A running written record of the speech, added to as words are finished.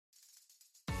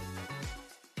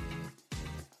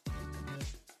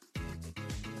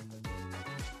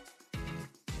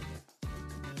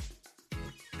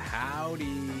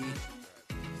Howdy.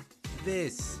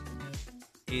 This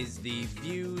is the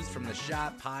Views from the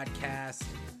Shot podcast.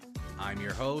 I'm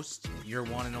your host, your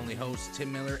one and only host,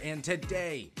 Tim Miller, and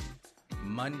today,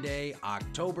 Monday,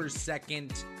 October 2nd,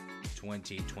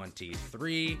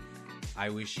 2023, I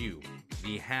wish you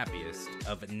the happiest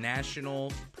of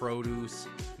National Produce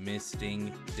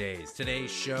Misting Days. Today's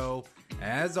show,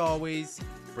 as always,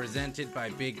 presented by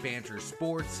Big Banter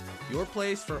Sports, your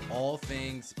place for all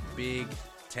things Big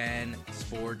Ten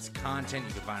sports content.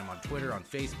 You can find them on Twitter, on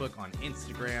Facebook, on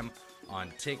Instagram,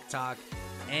 on TikTok,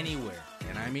 anywhere,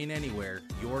 and I mean anywhere,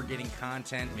 you're getting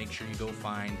content. Make sure you go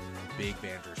find Big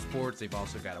Banter Sports. They've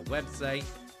also got a website.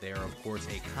 They are, of course,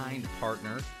 a kind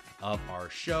partner of our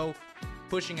show,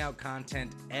 pushing out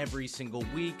content every single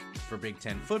week for Big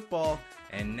Ten football,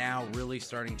 and now really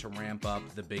starting to ramp up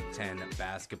the Big Ten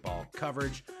basketball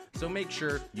coverage. So make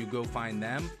sure you go find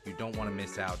them. You don't want to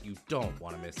miss out. You don't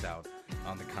want to miss out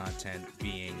on the content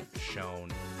being shown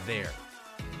there.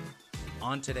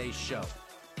 On today's show,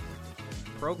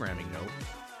 programming note,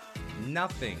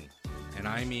 nothing, and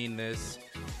I mean this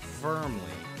firmly,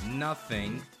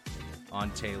 nothing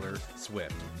on Taylor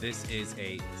Swift. This is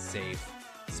a safe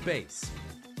space.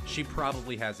 She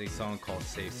probably has a song called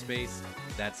Safe Space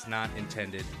that's not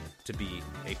intended to be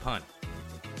a pun.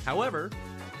 However,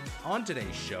 on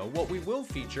today's show, what we will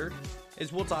feature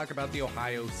is we'll talk about the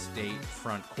Ohio State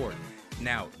Frontcourt.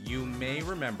 Now, you may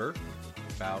remember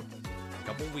about a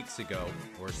couple weeks ago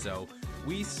or so,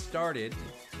 we started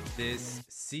this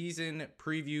season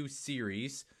preview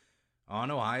series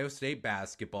on Ohio State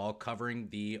basketball covering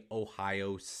the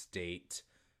Ohio State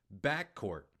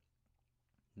backcourt.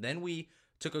 Then we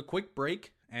took a quick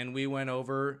break and we went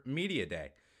over Media Day.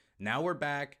 Now we're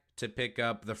back to pick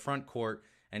up the Frontcourt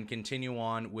and continue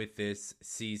on with this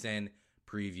season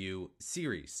preview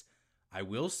series. I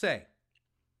will say,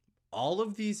 all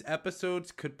of these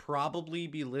episodes could probably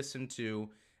be listened to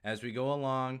as we go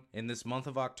along in this month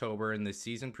of October in this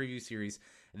season preview series.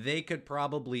 They could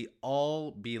probably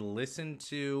all be listened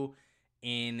to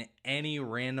in any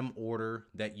random order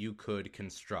that you could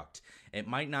construct. It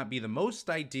might not be the most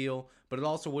ideal, but it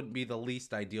also wouldn't be the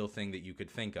least ideal thing that you could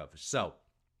think of. So,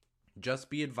 just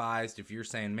be advised if you're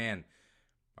saying, man,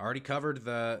 I already covered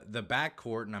the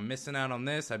backcourt and I'm missing out on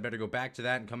this, I better go back to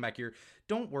that and come back here.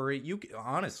 Don't worry,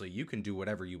 honestly, you can do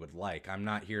whatever you would like. I'm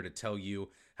not here to tell you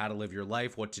how to live your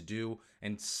life, what to do,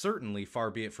 and certainly far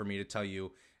be it for me to tell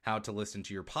you how to listen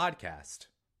to your podcast.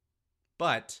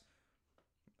 But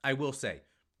I will say,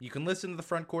 you can listen to the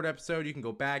Frontcourt episode, you can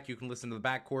go back, you can listen to the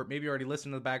backcourt. Maybe you already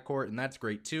listened to the backcourt, and that's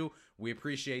great too. We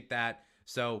appreciate that.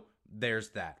 So there's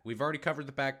that. We've already covered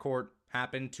the backcourt,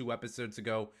 happened 2 episodes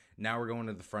ago. Now we're going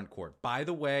to the Frontcourt. By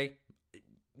the way,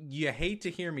 you hate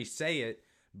to hear me say it,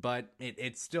 but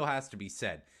it still has to be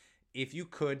said. If you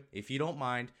could, if you don't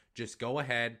mind, just go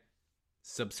ahead,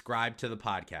 subscribe to the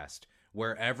podcast.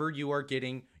 Wherever you are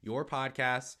getting your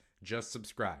podcasts, just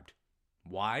subscribed.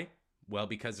 Why? Well,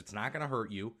 because it's not going to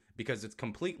hurt you, because it's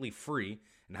completely free,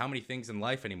 and how many things in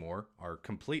life anymore are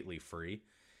completely free.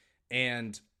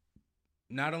 And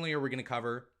not only are we going to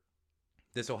cover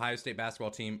this Ohio State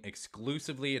basketball team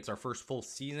exclusively, it's our first full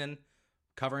season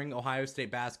covering Ohio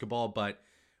State basketball, but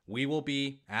we will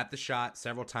be at the Shot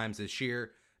several times this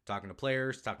year, talking to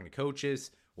players, talking to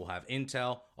coaches. We'll have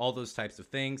intel, all those types of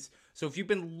things. So if you've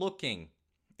been looking,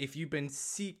 if you've been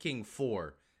seeking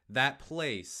for that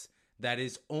place that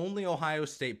is only Ohio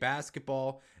State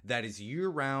basketball, that is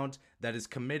year-round, that is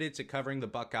committed to covering the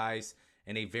Buckeyes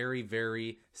in a very,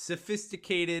 very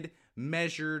sophisticated,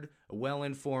 measured,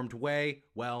 well-informed way,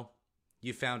 well,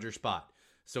 you found your spot.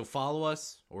 So follow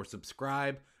us or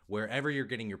subscribe wherever you're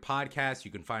getting your podcasts.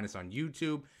 You can find us on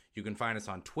YouTube. You can find us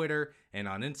on Twitter and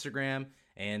on Instagram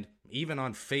and even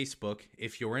on Facebook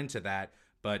if you're into that.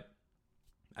 But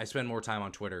I spend more time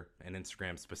on Twitter and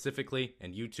Instagram specifically,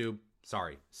 and YouTube.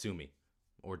 Sorry, sue me.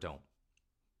 Or don't.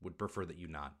 Would prefer that you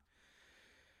not.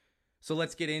 So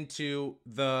let's get into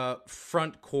the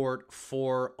Frontcourt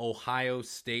for Ohio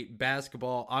State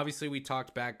basketball. Obviously, we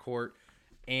talked backcourt.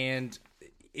 And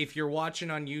if you're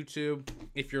watching on YouTube,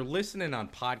 if you're listening on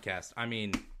podcast, I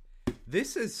mean,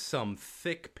 this is some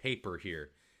thick paper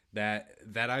here that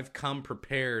I've come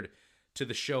prepared to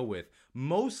the show with.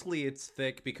 Mostly it's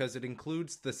thick because it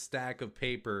includes the stack of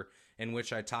paper in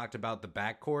which I talked about the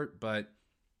backcourt, but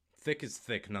thick is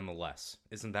thick nonetheless.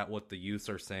 Isn't that what the youths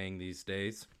are saying these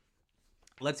days?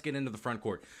 Let's get into the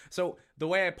Frontcourt. So the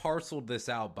way I parceled this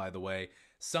out, by the way,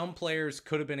 some players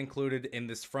could have been included in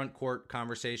this Frontcourt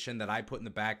conversation that I put in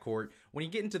the backcourt. When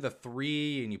you get into the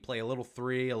 3 and you play a little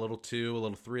 3, a little 2, a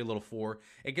little 3, a little 4,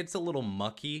 it gets a little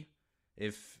mucky,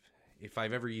 if If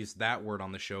I've ever used that word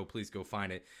on the show, please go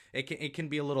find it. It can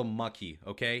be a little mucky,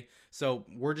 okay? So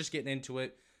we're just getting into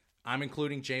it. I'm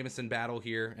including Jamison Battle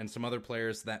here and some other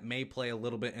players that may play a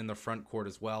little bit in the front court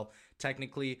as well.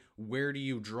 Technically, where do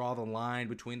you draw the line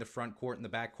between the front court and the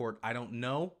back court? I don't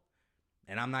know,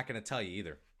 and I'm not going to tell you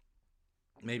either.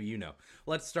 Maybe you know.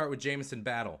 Let's start with Jamison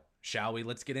Battle, shall we?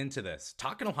 Let's get into this.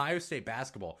 Talking Ohio State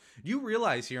basketball. You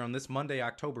realize here on this Monday,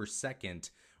 October 2nd,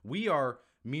 we are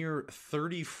mere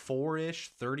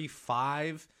 34-ish,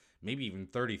 35, maybe even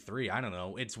 33. I don't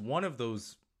know. It's one of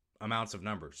those amounts of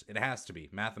numbers. It has to be,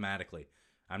 mathematically.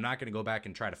 I'm not going to go back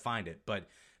and try to find it, but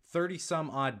 30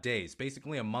 some odd days,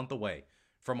 basically a month away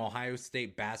from Ohio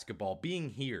State basketball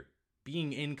being here,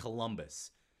 being in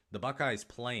Columbus, the Buckeyes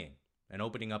playing and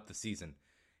opening up the season.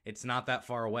 It's not that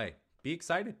far away. Be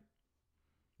excited.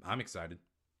 I'm excited.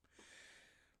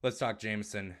 Let's talk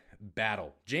Jamison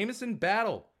Battle. Jamison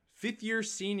Battle, fifth-year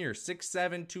senior,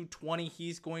 6'7", 220.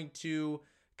 He's going to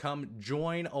come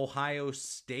join Ohio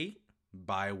State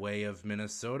by way of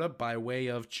Minnesota, by way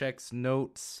of checks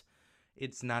notes.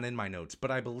 It's not in my notes,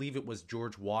 but I believe it was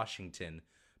George Washington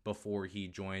before he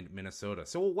joined Minnesota.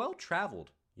 So a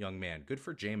well-traveled young man. Good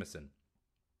for Jamison.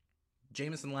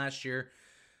 Jamison last year,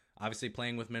 obviously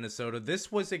playing with Minnesota. This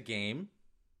was a game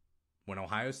when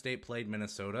Ohio State played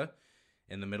Minnesota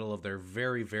in the middle of their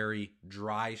very, very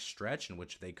dry stretch in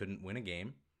which they couldn't win a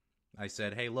game. I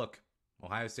said, hey, look,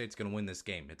 Ohio State's going to win this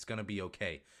game. It's going to be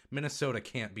okay. Minnesota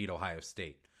can't beat Ohio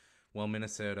State. Well,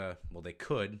 Minnesota, they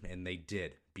could, and they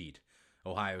did beat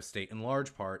Ohio State in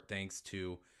large part thanks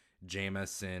to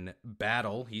Jamison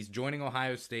Battle. He's joining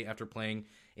Ohio State after playing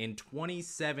in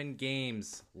 27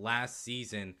 games last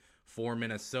season for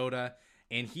Minnesota,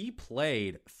 and he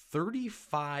played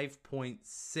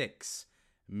 35.6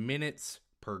 minutes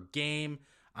per game.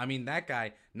 I mean, that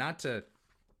guy, not to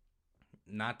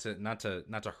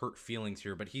hurt feelings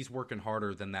here, but he's working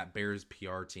harder than that Bears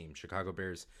PR team, Chicago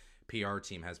Bears PR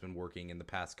team, has been working in the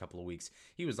past couple of weeks.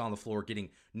 He was on the floor getting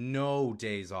no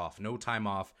days off, no time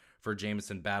off for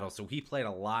Jamison Battle. So he played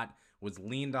a lot, was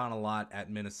leaned on a lot at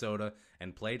Minnesota,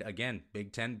 and played, again,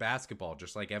 Big Ten basketball,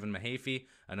 just like Evan Mahaffey,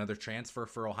 another transfer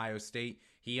for Ohio State.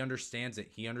 He understands it.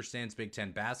 He understands Big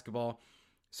Ten basketball,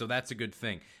 so that's a good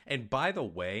thing. And by the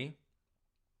way,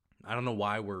 I don't know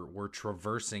why we're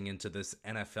traversing into this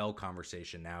NFL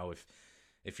conversation now.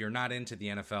 If you're not into the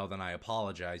NFL, then I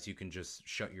apologize. You can just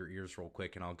shut your ears real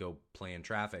quick and I'll go play in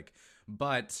traffic.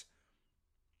 But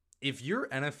if your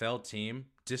NFL team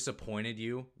disappointed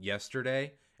you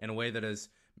yesterday in a way that has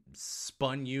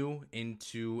spun you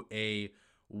into a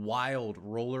wild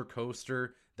roller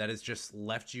coaster that has just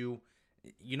left you,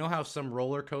 you know how some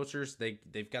roller coasters,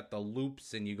 they've got the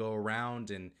loops and you go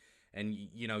around and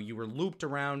you know, you were looped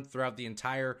around throughout the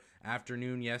entire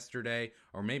afternoon yesterday,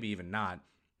 or maybe even not.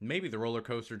 Maybe the roller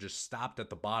coaster just stopped at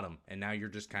the bottom, and now you're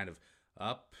just kind of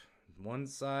up one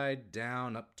side,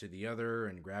 down, up to the other,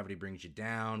 and gravity brings you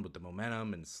down with the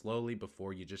momentum, and slowly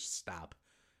before you just stop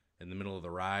in the middle of the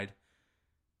ride.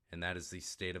 And that is the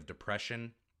state of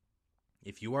depression.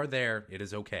 If you are there, it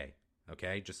is okay.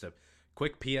 Okay? Just a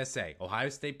quick PSA. Ohio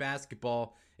State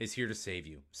basketball is here to save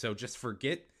you. So just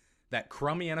forget that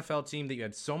crummy NFL team that you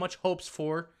had so much hopes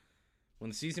for when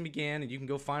the season began, and you can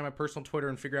go find my personal Twitter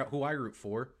and figure out who I root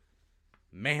for.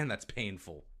 Man, that's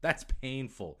painful. That's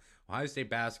painful. Ohio State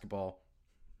basketball,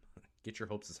 get your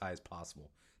hopes as high as possible.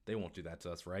 They won't do that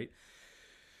to us, right?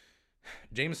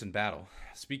 Jamison Battle,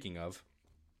 speaking of.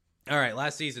 All right,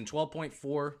 last season,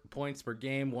 12.4 points per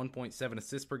game, 1.7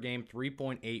 assists per game,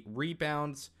 3.8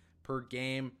 rebounds per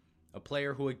game. A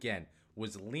player who, again,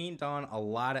 was leaned on a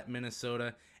lot at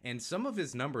Minnesota, and some of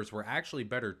his numbers were actually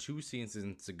better 2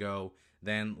 seasons ago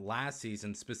than last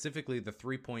season, specifically the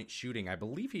three-point shooting. I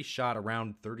believe he shot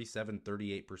around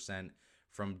 38%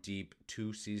 from deep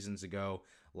 2 seasons ago.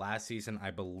 Last season,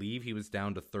 I believe he was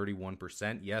down to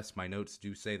 31%. Yes, my notes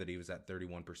do say that he was at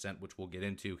 31%, which we'll get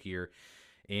into here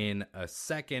in a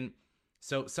second.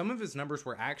 So some of his numbers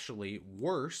were actually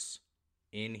worse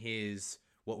in his,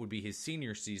 what would be his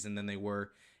senior season, than they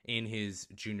were in his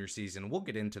junior season. We'll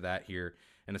get into that here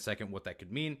in a second, what that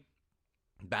could mean.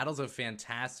 Battle's a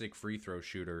fantastic free throw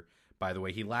shooter, by the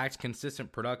way. He lacked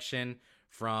consistent production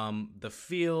from the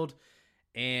field,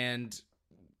 and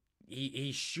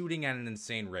he's shooting at an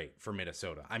insane rate for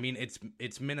Minnesota. I mean,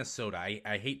 it's Minnesota.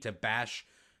 I hate to bash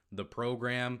the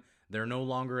program. They're no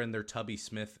longer in their Tubby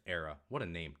Smith era. What a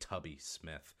name, Tubby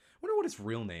Smith. I wonder what his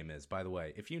real name is, by the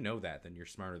way. If you know that, then you're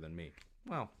smarter than me.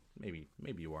 Well, maybe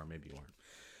you are, maybe you aren't.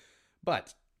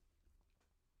 But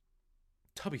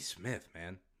Tubby Smith,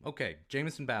 man. Okay,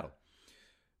 Jamison Battle.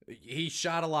 He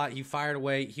shot a lot. He fired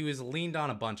away. He was leaned on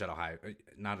a bunch at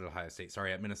not at Ohio State,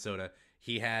 sorry, at Minnesota.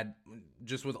 He had,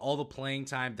 just with all the playing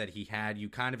time that he had, you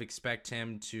kind of expect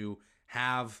him to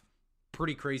have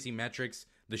pretty crazy metrics.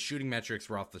 The shooting metrics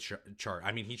were off the chart.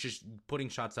 I mean, he's just putting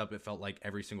shots up, it felt like,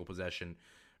 every single possession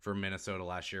for Minnesota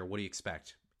last year. What do you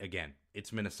expect? Again,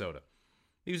 it's Minnesota.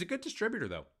 He was a good distributor,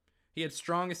 though. He had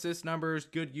strong assist numbers,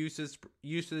 good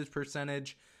usage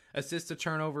percentage, assist to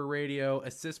turnover ratio,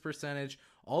 assist percentage.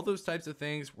 All those types of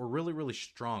things were really, really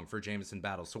strong for Jamison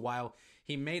Battle. So while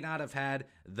he may not have had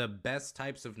the best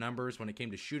types of numbers when it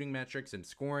came to shooting metrics and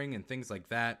scoring and things like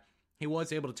that, he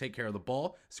was able to take care of the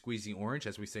ball, squeeze the orange,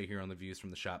 as we say here on the Views from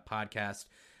the Shot podcast.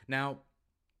 Now,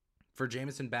 for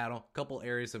Jamison Battle, a couple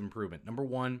areas of improvement. Number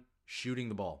one, shooting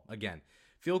the ball. Again,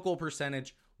 field goal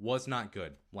percentage was not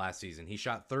good last season. He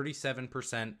shot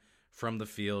 37% from the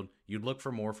field. You'd look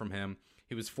for more from him.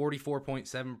 He was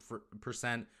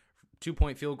 44.7%,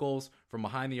 2-point field goals from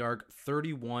behind the arc,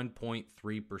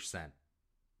 31.3%.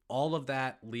 All of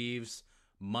that leaves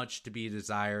much to be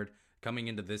desired coming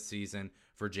into this season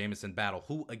for Jamison Battle,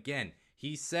 who, again,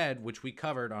 he said, which we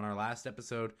covered on our last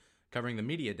episode covering the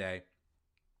media day,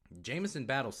 Jamison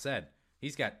Battle said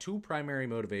he's got two primary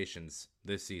motivations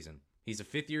this season. He's a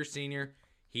fifth-year senior.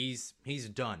 He's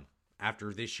done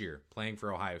after this year playing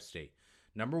for Ohio State.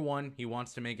 Number one, he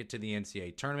wants to make it to the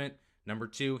NCAA tournament. Number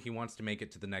two, he wants to make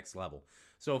it to the next level.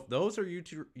 So if those are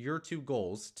your two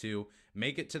goals, to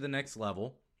make it to the next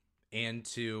level and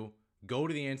to go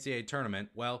to the NCAA tournament,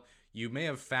 well, you may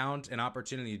have found an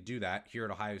opportunity to do that here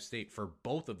at Ohio State for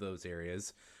both of those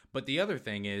areas. But the other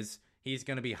thing is he's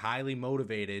going to be highly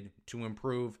motivated to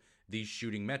improve these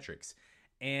shooting metrics.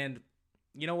 And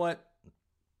you know what?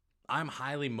 I'm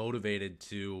highly motivated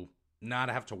to not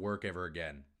have to work ever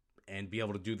again and be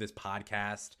able to do this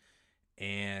podcast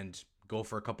and go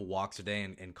for a couple walks a day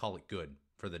and call it good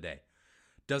for the day.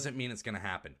 Doesn't mean it's going to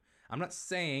happen. I'm not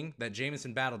saying that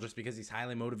Jamison Battle, just because he's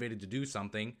highly motivated to do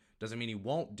something, doesn't mean he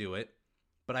won't do it.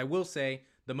 But I will say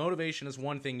the motivation is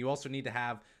one thing. You also need to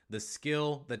have the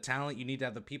skill, the talent. You need to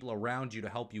have the people around you to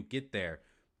help you get there.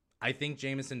 I think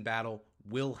Jamison Battle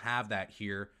will have that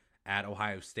here at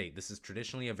Ohio State. This is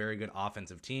traditionally a very good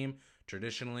offensive team.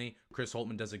 Traditionally, Chris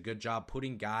Holtmann does a good job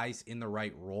putting guys in the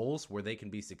right roles where they can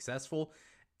be successful.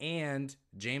 And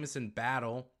Jamison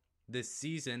Battle this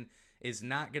season is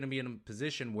not going to be in a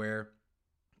position where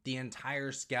the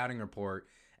entire scouting report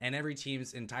and every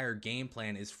team's entire game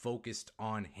plan is focused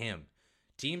on him.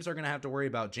 Teams are going to have to worry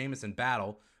about Jamison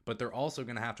Battle, but they're also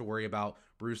going to have to worry about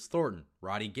Bruce Thornton,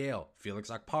 Roddy Gale, Felix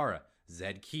Okpara,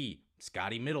 Zed Key,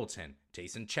 Scotty Middleton,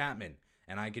 Tayson Chapman,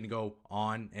 and I can go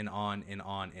on and on and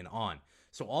on and on.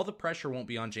 So all the pressure won't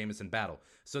be on Jamison Battle.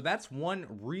 So that's one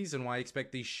reason why I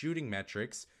expect these shooting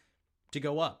metrics to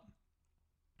go up.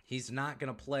 He's not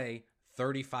going to play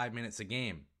 35 minutes a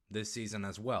game this season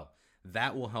as well.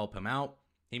 That will help him out.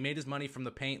 He made his money from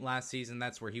the paint last season.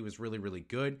 That's where he was really, really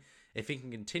good. If he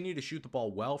can continue to shoot the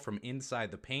ball well from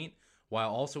inside the paint while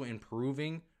also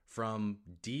improving from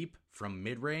deep, from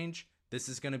mid-range, this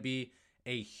is going to be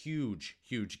a huge,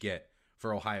 huge get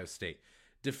for Ohio State.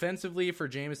 Defensively for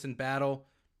Jamison Battle,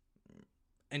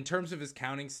 in terms of his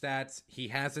counting stats, he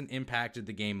hasn't impacted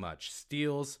the game much.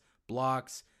 Steals,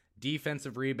 blocks,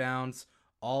 defensive rebounds,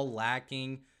 all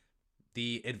lacking.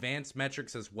 The advanced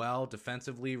metrics as well,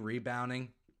 defensively, rebounding,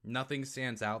 nothing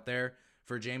stands out there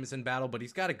for Jamison Battle, but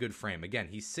he's got a good frame. Again,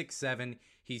 he's 6'7",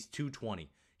 he's 220.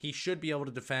 He should be able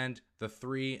to defend the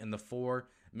 3 and the 4,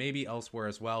 maybe elsewhere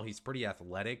as well. He's pretty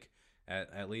athletic,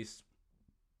 at least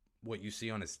what you see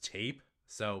on his tape.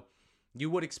 So you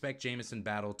would expect Jamison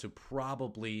Battle to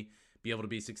probably be able to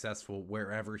be successful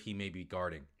wherever he may be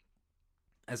guarding.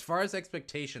 As far as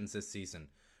expectations this season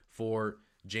for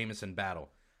Jamison Battle,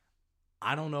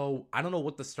 I don't know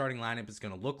what the starting lineup is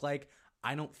going to look like.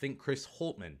 I don't think Chris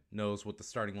Holtmann knows what the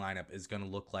starting lineup is going to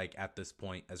look like at this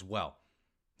point as well.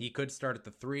 He could start at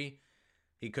the 3.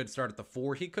 He could start at the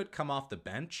 4. He could come off the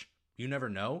bench. You never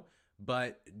know.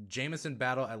 But Jamison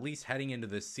Battle, at least heading into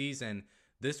this season,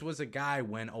 this was a guy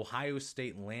when Ohio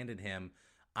State landed him.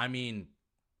 I mean,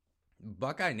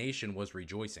 Buckeye Nation was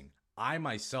rejoicing. I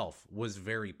myself was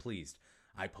very pleased.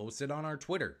 I posted on our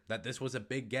Twitter that this was a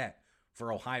big get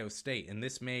for Ohio State, and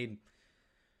this made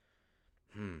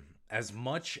as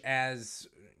much as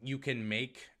you can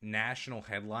make national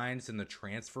headlines in the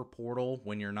transfer portal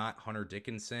when you're not Hunter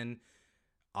Dickinson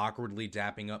awkwardly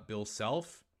dapping up Bill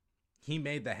Self. He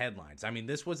made the headlines. I mean,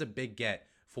 this was a big get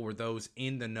for those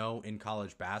in the know in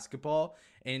college basketball,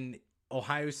 and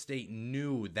Ohio State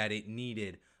knew that it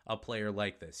needed a player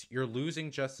like this. You're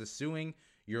losing Justice Suing.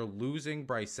 You're losing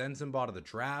Bryce Sensabaugh to the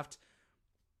draft.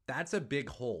 That's a big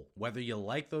hole. Whether you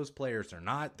like those players or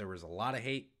not, there was a lot of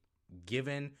hate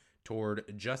given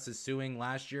toward Justice Suing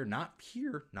last year. Not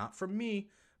here, not from me,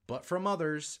 but from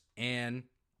others. And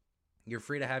you're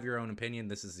free to have your own opinion.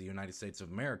 This is the United States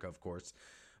of America, of course.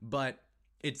 But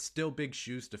it's still big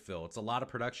shoes to fill. It's a lot of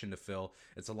production to fill.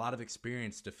 It's a lot of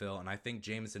experience to fill. And I think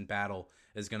Jamison Battle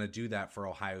is going to do that for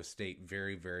Ohio State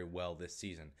very, very well this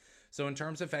season. So in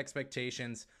terms of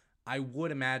expectations, I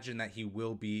would imagine that he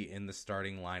will be in the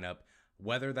starting lineup.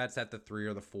 Whether that's at the 3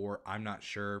 or the 4, I'm not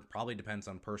sure. Probably depends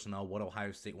on personnel, what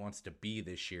Ohio State wants to be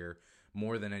this year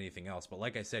more than anything else. But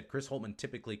like I said, Chris Holtmann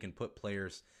typically can put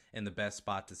players in the best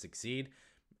spot to succeed.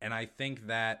 And I think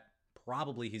that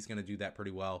probably he's going to do that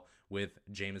pretty well with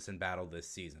Jamison Battle this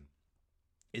season.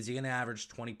 Is he going to average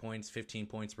 20 points, 15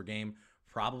 points per game?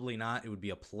 Probably not. It would be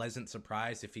a pleasant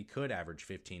surprise if he could average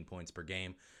 15 points per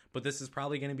game. But this is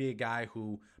probably going to be a guy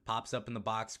who pops up in the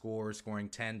box score, scoring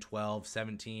 10, 12,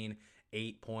 17,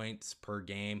 8 points per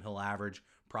game. He'll average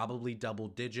probably double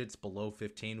digits. Below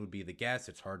 15 would be the guess.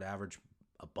 It's hard to average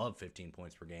above 15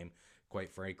 points per game,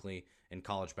 quite frankly, in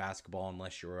college basketball,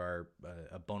 unless you are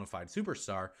a bona fide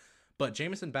superstar. But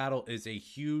Jamison Battle is a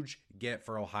huge get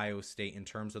for Ohio State in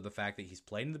terms of the fact that he's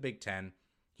played in the Big Ten.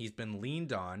 He's been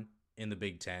leaned on in the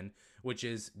Big Ten, which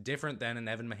is different than an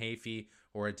Evan Mahaffey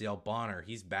or a Dale Bonner.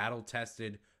 He's battle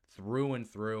tested through and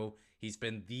through. He's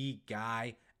been the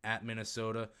guy at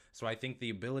Minnesota. So I think the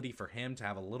ability for him to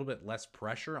have a little bit less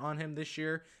pressure on him this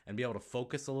year and be able to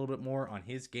focus a little bit more on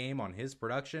his game, on his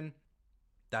production,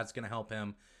 that's going to help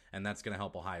him, and that's going to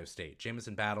help Ohio State.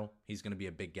 Jamison Battle, he's going to be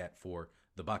a big get for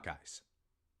the Buckeyes.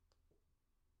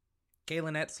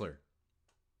 Kalen Etzler.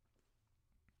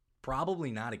 Probably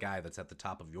not a guy that's at the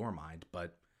top of your mind,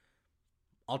 but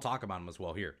I'll talk about him as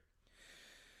well here.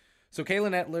 So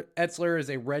Kalen Etzler is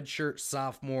a redshirt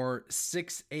sophomore,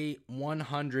 6'8",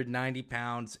 190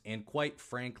 pounds, and quite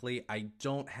frankly, I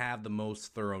don't have the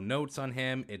most thorough notes on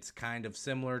him. It's kind of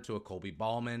similar to a Colby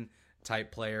Ballman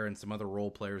type player and some other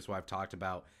role players who I've talked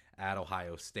about at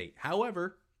Ohio State.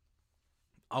 However,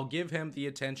 I'll give him the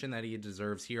attention that he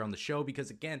deserves here on the show because,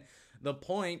 again, the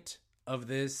point of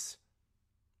this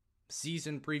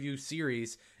season preview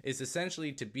series is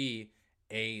essentially to be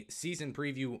a season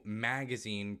preview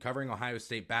magazine covering Ohio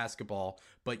State basketball,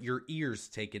 but your ears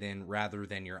take it in rather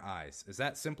than your eyes. Is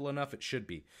that simple enough? It should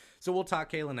be. So we'll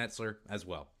talk Kalen Etzler as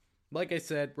well. Like I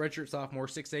said, redshirt sophomore,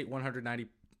 6'8", 190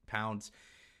 pounds.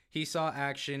 He saw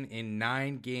action in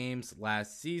 9 games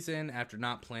last season after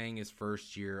not playing his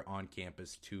first year on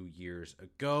campus 2 years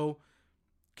ago.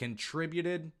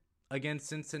 Contributed against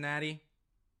Cincinnati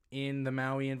in the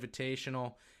Maui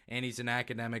Invitational, and he's an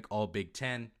academic All-Big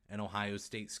Ten and Ohio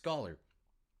State scholar.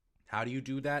 How do you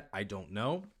do that? I don't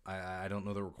know. I don't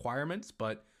know the requirements,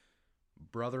 but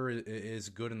brother is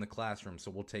good in the classroom,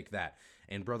 so we'll take that.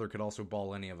 And brother could also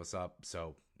ball any of us up,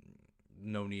 so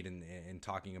no need in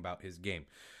talking about his game.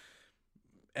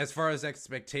 As far as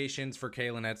expectations for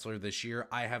Kalen Etzler this year,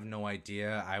 I have no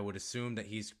idea. I would assume that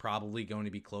he's probably going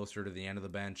to be closer to the end of the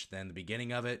bench than the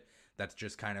beginning of it. That's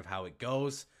just kind of how it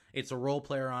goes. It's a role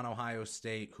player on Ohio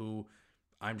State who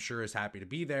I'm sure is happy to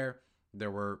be there.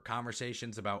 There were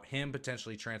conversations about him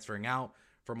potentially transferring out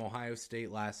from Ohio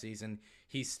State last season.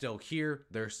 He's still here.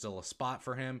 There's still a spot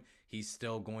for him. He's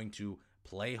still going to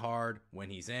play hard when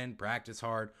he's in, practice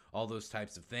hard, all those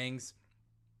types of things.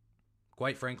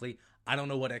 Quite frankly, I don't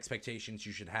know what expectations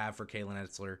you should have for Kalen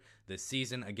Etzler this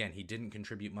season. Again, he didn't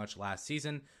contribute much last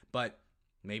season, but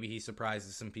maybe he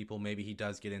surprises some people. Maybe he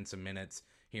does get in some minutes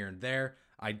here and there.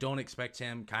 I don't expect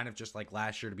him, kind of just like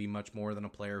last year, to be much more than a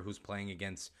player who's playing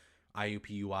against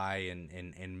IUPUI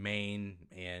and Maine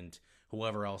and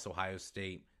whoever else Ohio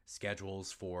State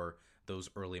schedules for those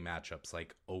early matchups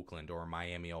like Oakland or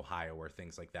Miami, Ohio, or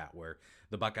things like that, where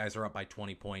the Buckeyes are up by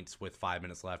 20 points with 5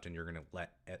 minutes left and you're going to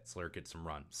let Etzler get some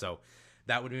run. So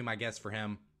that would be my guess for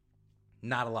him.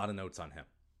 Not a lot of notes on him.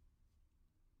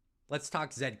 Let's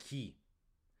talk Zed Key.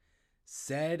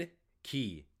 Zed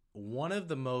Key, one of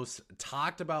the most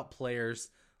talked about players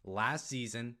last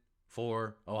season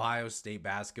for Ohio State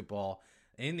basketball.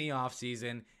 In the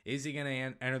offseason, is he going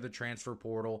to enter the transfer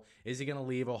portal? Is he going to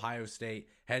leave Ohio State?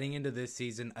 Heading into this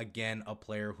season, again, a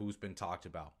player who's been talked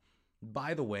about.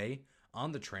 By the way,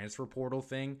 on the transfer portal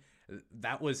thing,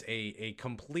 that was a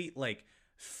complete,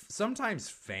 sometimes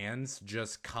fans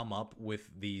just come up with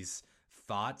these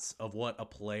thoughts of what a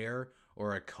player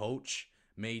or a coach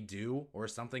may do or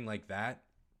something like that.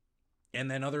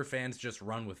 And then other fans just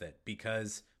run with it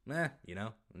because,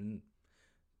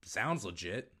 sounds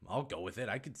legit. I'll go with it.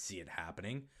 I could see it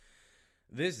happening.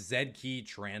 This Zed Key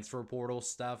transfer portal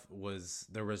stuff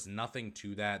there was nothing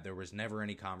to that. There was never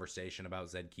any conversation about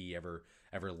Zed Key ever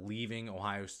leaving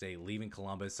Ohio State, leaving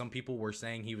Columbus. Some people were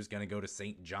saying he was going to go to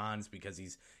St. John's because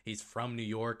he's from New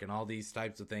York and all these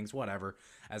types of things, whatever.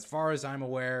 As far as I'm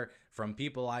aware, from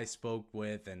people I spoke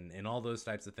with and all those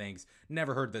types of things,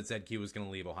 never heard that Zed Key was going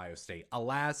to leave Ohio State.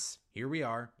 Alas, here we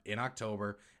are in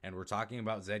October, and we're talking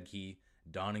about Zed Key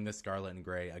donning the scarlet and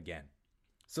gray again.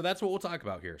 So that's what we'll talk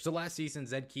about here. So last season,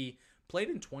 Zed Key played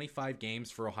in 25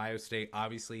 games for Ohio State.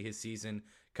 Obviously, his season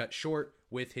cut short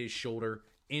with his shoulder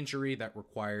injury that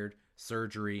required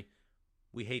surgery.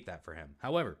 We hate that for him.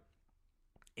 However,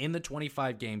 in the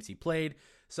 25 games he played,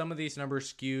 some of these numbers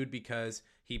skewed because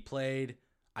he played,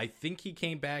 I think he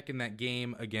came back in that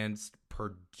game against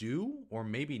Purdue, or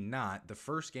maybe not. The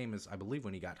first game is, I believe,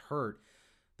 when he got hurt.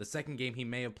 The second game he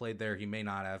may have played there, he may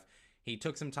not have. He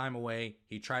took some time away.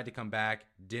 He tried to come back.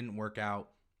 Didn't work out.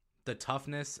 The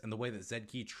toughness and the way that Zed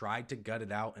Key tried to gut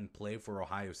it out and play for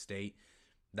Ohio State,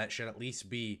 that should at least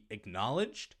be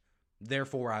acknowledged.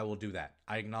 Therefore, I will do that.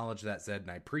 I acknowledge that, Zed, and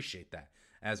I appreciate that,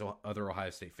 as other Ohio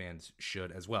State fans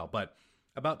should as well. But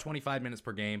about 25 minutes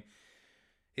per game,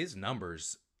 his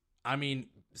numbers, I mean,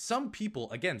 some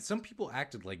people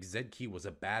acted like Zed Key was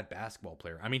a bad basketball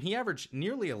player. I mean, he averaged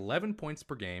nearly 11 points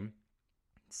per game,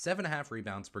 7.5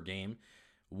 rebounds per game,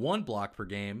 1 block per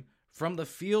game. From the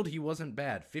field, he wasn't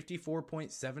bad.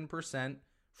 54.7%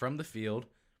 from the field.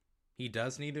 He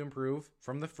does need to improve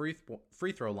from the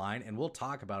free throw line, and we'll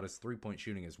talk about his three-point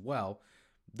shooting as well.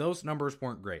 Those numbers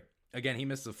weren't great. Again, he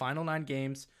missed the final 9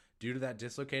 games due to that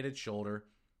dislocated shoulder.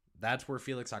 That's where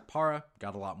Felix Akpara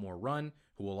got a lot more run,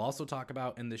 who we'll also talk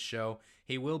about in this show.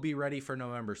 He will be ready for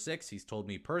November 6th. He's told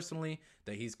me personally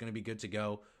that he's going to be good to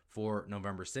go for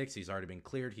November 6th. He's already been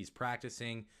cleared. He's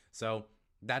practicing. So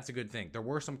that's a good thing. There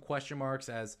were some question marks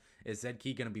as, is Zed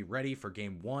Key going to be ready for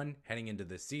game 1 heading into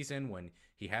this season when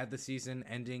he had the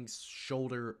season-ending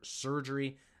shoulder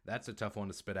surgery? That's a tough one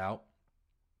to spit out.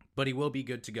 But he will be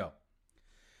good to go.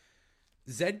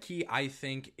 Zed Key, I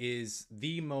think, is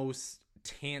the most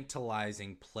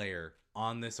tantalizing player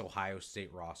on this Ohio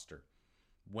State roster.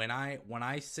 When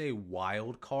I say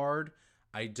wild card,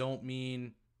 I don't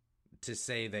mean to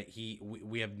say that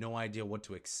we have no idea what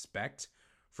to expect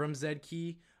from Zed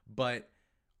Key, but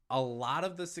a lot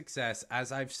of the success,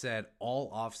 as I've said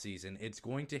all offseason, it's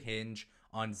going to hinge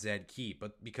on Zed Key,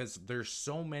 but because there's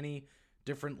so many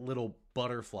different little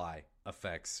butterfly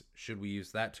effects, should we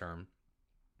use that term,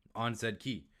 on Zed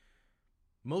Key.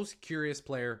 Most curious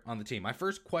player on the team. My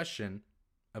first question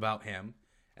about him,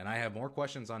 and I have more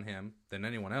questions on him than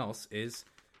anyone else, is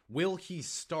will he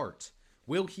start?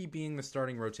 Will he be in the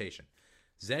starting rotation?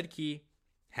 Zed Key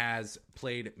has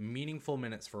played meaningful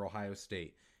minutes for Ohio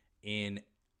State in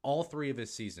all 3 of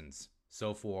his seasons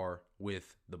so far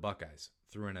with the Buckeyes.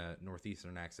 Threw in a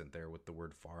Northeastern accent there with the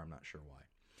word far. I'm not sure why.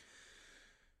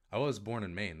 I was born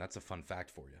in Maine. That's a fun fact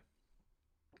for you.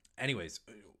 Anyways,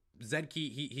 Zed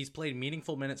Key, he's played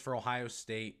meaningful minutes for Ohio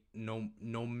State no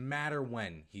matter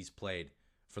when he's played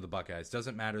for the Buckeyes.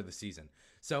 Doesn't matter the season.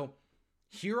 So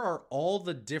here are all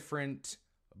the different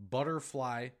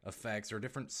butterfly effects or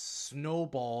different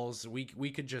snowballs. We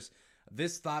could just,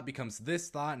 this thought becomes this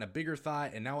thought and a bigger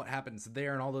thought, and now what happens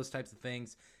there and all those types of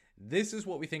things. This is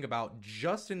what we think about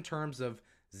just in terms of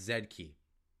Zed Key.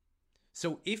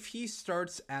 So if he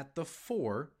starts at the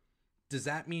 4, does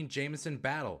that mean Jamison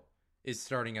Battle is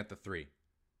starting at the 3?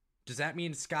 Does that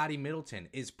mean Scotty Middleton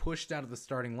is pushed out of the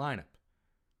starting lineup?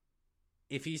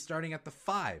 If he's starting at the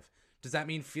 5, does that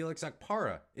mean Felix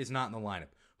Akpara is not in the lineup?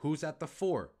 Who's at the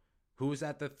 4? Who's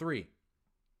at the 3?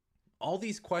 All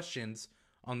these questions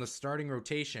on the starting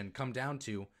rotation come down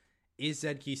to, is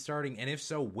Zed Key starting? And if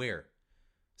so, where?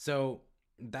 So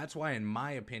that's why, in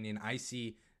my opinion, I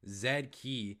see Zed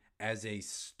Key as a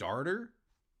starter.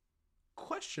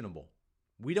 Questionable.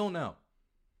 We don't know.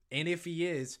 And if he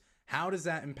is, how does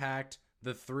that impact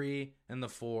the 3 and the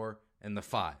 4 and the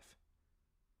 5?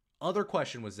 Other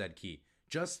question with Zed Key,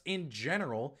 just in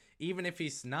general, even if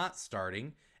he's not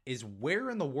starting, is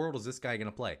where in the world is this guy going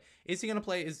to play? Is he going to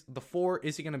play is the 4?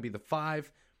 Is he going to be the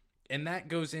 5? And that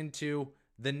goes into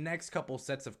the next couple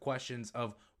sets of questions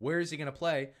of where is he going to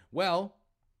play? Well,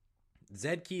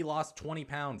 Zed Key lost 20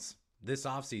 pounds this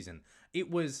offseason.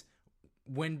 It was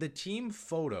when the team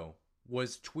photo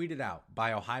was tweeted out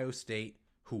by Ohio State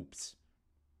Hoops.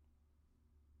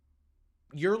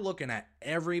 You're looking at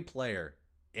every player,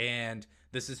 and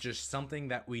this is just something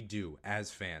that we do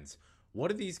as fans. What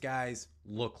do these guys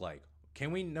look like?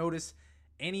 Can we notice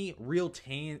any real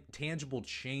tangible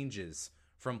changes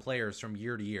from players from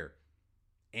year to year?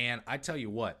 And I tell you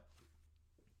what,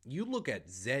 you look at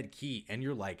Zed Key and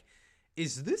you're like,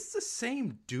 is this the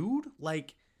same dude?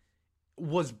 Like,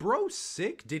 was bro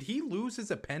sick? Did he lose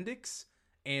his appendix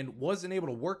and wasn't able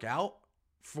to work out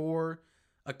for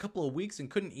a couple of weeks and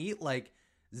couldn't eat? Like,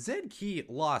 Zed Key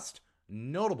lost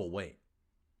notable weight.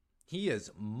 He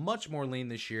is much more lean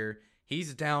this year.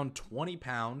 He's down 20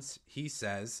 pounds, he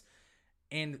says.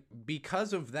 And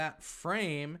because of that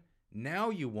frame, now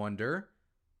you wonder,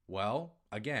 well,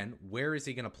 again, where is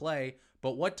he going to play?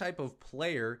 But what type of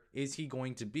player is he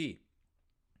going to be?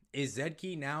 Is Zed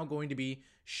Key now going to be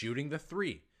shooting the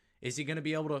three? Is he going to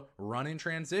be able to run in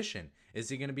transition? Is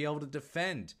he going to be able to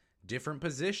defend different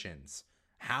positions?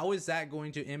 How is that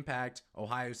going to impact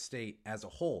Ohio State as a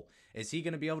whole? Is he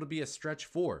going to be able to be a stretch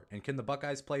four? And can the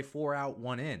Buckeyes play 4 out,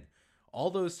 1 in? All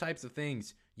those types of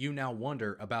things you now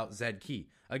wonder about Zed Key.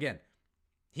 Again,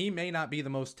 he may not be the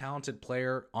most talented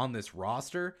player on this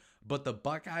roster, but the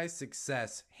Buckeyes'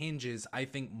 success hinges, I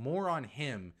think, more on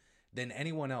him than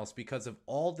anyone else because of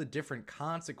all the different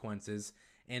consequences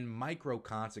and micro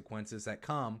consequences that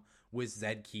come with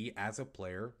Zed Key as a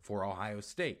player for Ohio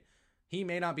State. He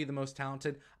may not be the most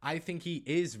talented. I think he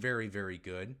is very, very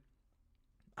good.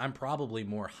 I'm probably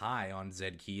more high on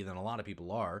Zed Key than a lot of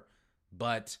people are,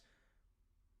 but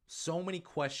so many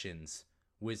questions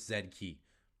with Zed Key.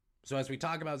 So as we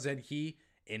talk about Zed Key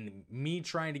and me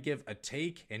trying to give a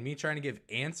take and me trying to give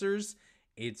answers,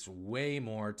 it's way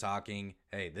more talking,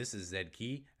 hey, this is Zed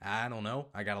Key. I don't know.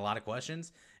 I got a lot of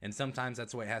questions. And sometimes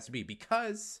that's the way it has to be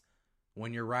because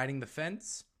when you're riding the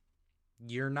fence,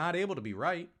 you're not able to be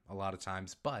right a lot of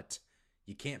times, but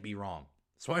you can't be wrong.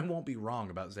 So I won't be wrong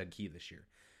about Zed Key this year.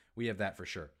 We have that for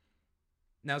sure.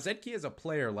 Now, Zed Key as a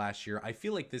player last year, I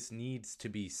feel like this needs to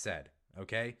be said,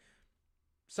 okay?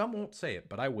 Some won't say it,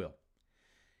 but I will.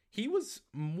 He was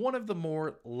one of the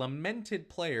more lamented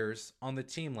players on the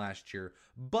team last year,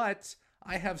 but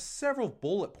I have several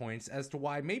bullet points as to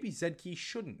why maybe Zed Key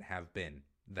shouldn't have been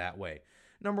that way.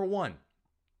 Number one,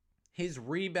 his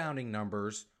rebounding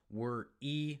numbers were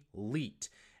elite.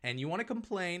 And you want to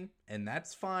complain, and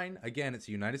that's fine. Again, it's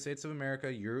the United States of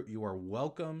America. You are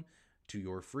welcome to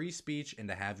your free speech and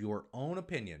to have your own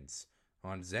opinions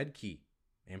on Zed Key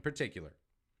in particular.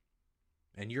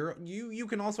 And you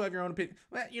can also have your own opinion.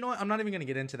 Well, you know what? I'm not even going to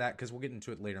get into that because we'll get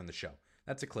into it later in the show.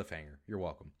 That's a cliffhanger. You're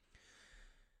welcome.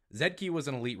 Zed Key was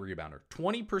an elite rebounder.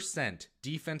 20%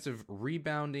 defensive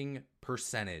rebounding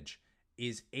percentage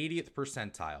is 80th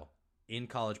percentile in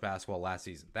college basketball last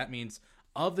season. That means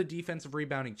of the defensive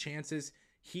rebounding chances,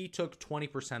 he took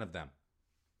 20% of them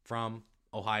from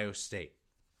Ohio State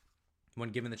when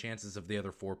given the chances of the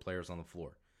other 4 players on the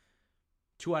floor.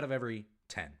 2 out of every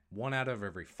 10. 1 out of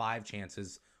every 5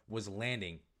 chances was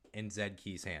landing in Zed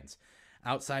Key's hands.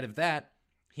 Outside of that,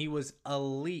 he was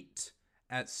elite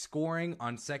at scoring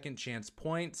on second chance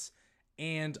points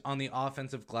and on the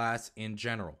offensive glass in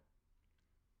general.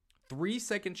 3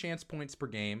 second chance points per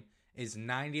game is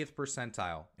 90th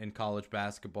percentile in college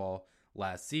basketball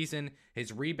last season.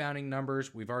 His rebounding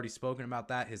numbers, we've already spoken about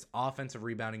that. His offensive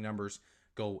rebounding numbers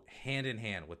go hand in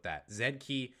hand with that. Zed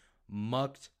Key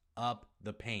mucked up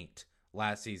the paint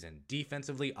last season.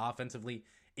 Defensively, offensively,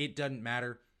 it doesn't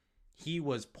matter. He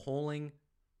was pulling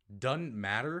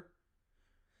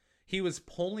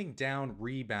down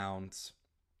rebounds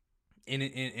in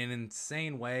an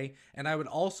insane way. And I would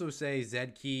also say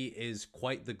Zed Key is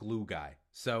quite the glue guy.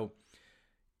 So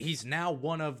he's now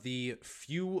one of the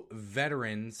few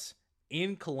veterans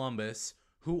in Columbus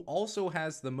who also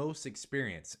has the most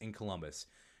experience in Columbus.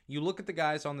 You look at the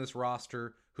guys on this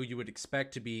roster who you would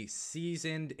expect to be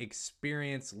seasoned,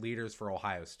 experienced leaders for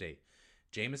Ohio State.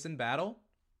 Jamison Battle,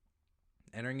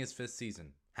 entering his 5th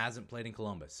season, hasn't played in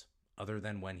Columbus other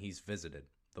than when he's visited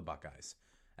the Buckeyes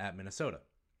at Minnesota.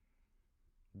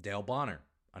 Dale Bonner,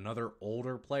 another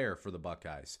older player for the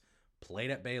Buckeyes, played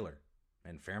at Baylor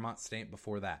and Fairmont State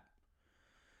before that.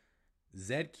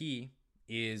 Zed Key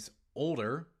is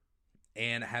older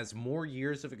and has more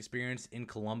years of experience in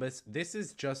Columbus. This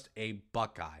is just a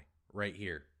Buckeye right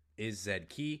here, is Zed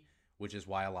Key, which is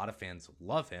why a lot of fans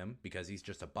love him because he's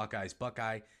just a Buckeye's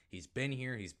Buckeye. He's been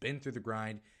here. He's been through the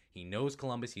grind. He knows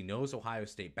Columbus. He knows Ohio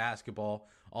State basketball,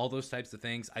 all those types of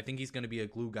things. I think he's going to be a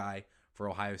glue guy for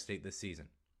Ohio State this season.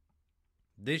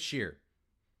 This year,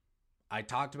 I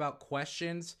talked about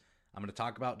questions. I'm going to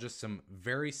talk about just some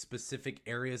very specific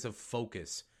areas of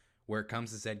focus where it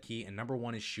comes to Zed Key, and number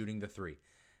one is shooting the three.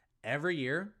 Every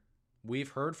year, we've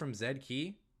heard from Zed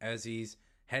Key as he's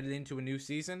headed into a new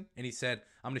season, and he said,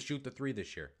 I'm going to shoot the three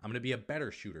this year. I'm going to be a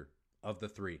better shooter of the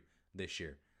three this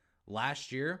year.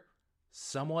 Last year,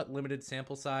 somewhat limited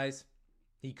sample size,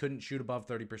 he couldn't shoot above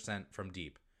 30% from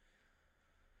deep.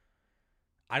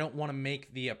 I don't want to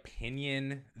make the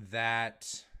opinion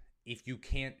that if you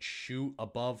can't shoot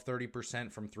above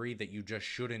 30% from three that you just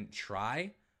shouldn't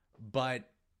try, but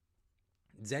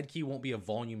Zedkey won't be a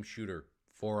volume shooter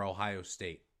for Ohio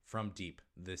State from deep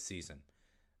this season.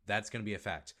 That's going to be a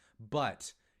fact.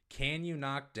 But can you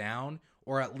knock down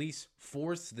or at least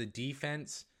force the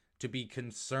defense to be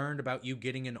concerned about you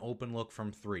getting an open look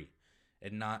from three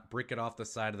and not brick it off the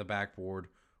side of the backboard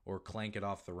or clank it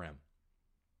off the rim?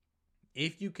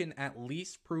 If you can at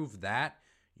least prove that,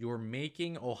 you're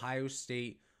making Ohio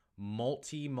State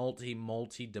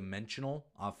multi-dimensional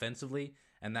offensively,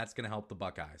 and that's going to help the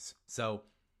Buckeyes. So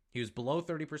he was below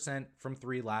 30% from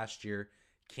three last year.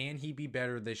 Can he be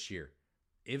better this year?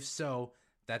 If so,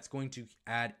 that's going to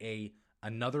add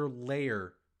another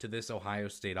layer to this Ohio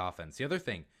State offense. The other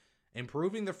thing,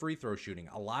 improving the free throw shooting.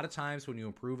 A lot of times when you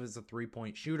improve as a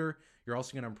three-point shooter, you're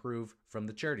also going to improve from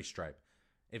the charity stripe.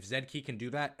 If Zedkey can do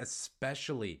that,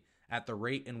 especially at the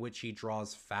rate in which he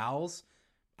draws fouls,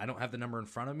 I don't have the number in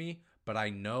front of me, but I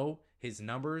know his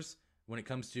numbers when it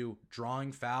comes to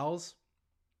drawing fouls,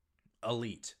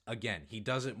 elite. Again, he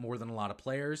does it more than a lot of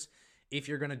players. If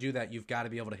you're going to do that, you've got to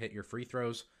be able to hit your free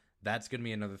throws. That's going to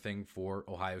be another thing for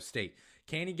Ohio State.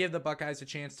 Can he give the Buckeyes a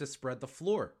chance to spread the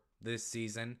floor this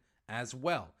season as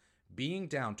well? Being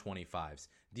down 25s,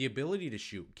 the ability to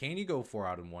shoot. Can you go 4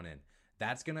 out and 1 in?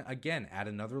 That's going to, again, add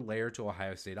another layer to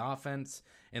Ohio State offense.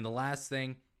 And the last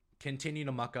thing, continue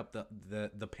to muck up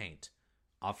the paint.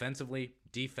 Offensively,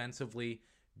 defensively,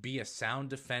 be a sound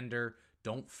defender.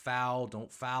 Don't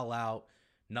foul out.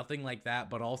 Nothing like that,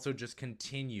 but also just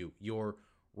continue your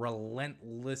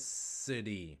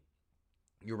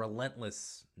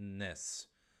relentlessness.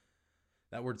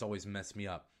 That word's always messed me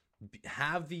up.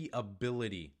 Have the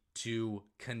ability to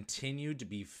continue to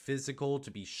be physical, to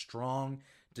be strong,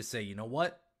 to say, you know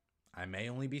what? I may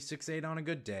only be 6'8" on a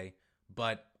good day,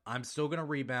 but I'm still going to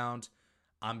rebound.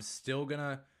 I'm still going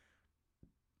to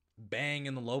bang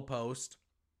in the low post.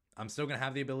 I'm still going to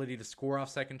have the ability to score off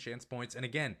second chance points. And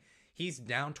again, he's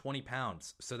down 20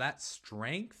 pounds. So that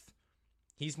strength,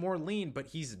 he's more lean, but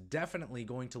he's definitely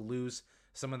going to lose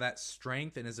some of that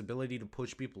strength and his ability to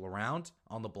push people around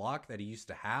on the block that he used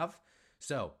to have.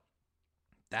 So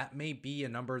that may be a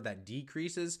number that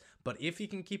decreases, but if he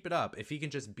can keep it up, if he can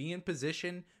just be in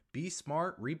position, be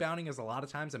smart, rebounding is a lot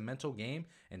of times a mental game,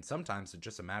 and sometimes it's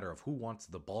just a matter of who wants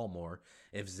the ball more.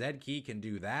 If Zedkey can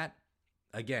do that,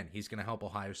 again, he's going to help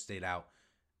Ohio State out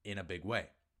in a big way.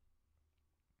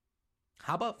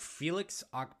 How about Felix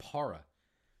Okpara?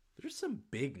 There's some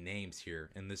big names here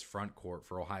in this front court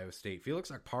for Ohio State.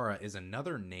 Felix Okpara is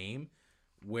another name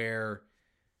where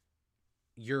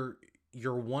you're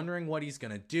wondering what he's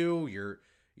going to do.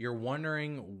 You're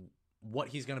wondering what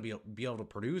he's going to be able to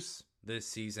produce this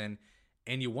season.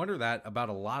 And you wonder that about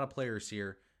a lot of players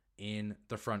here in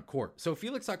the front court. So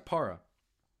Felix Okpara,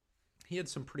 he had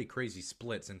some pretty crazy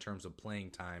splits in terms of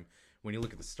playing time when you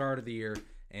look at the start of the year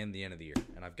and the end of the year.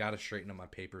 And I've got to straighten up my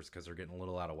papers because they're getting a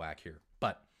little out of whack here.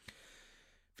 But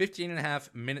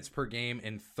 15.5 minutes per game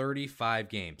in 35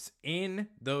 games. In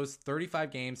those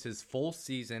 35 games, his full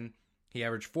season, he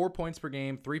averaged 4 points per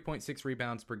game, 3.6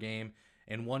 rebounds per game,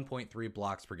 and 1.3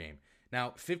 blocks per game.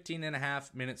 Now,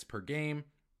 15.5 minutes per game,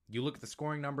 you look at the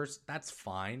scoring numbers, that's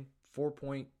fine.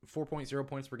 4.0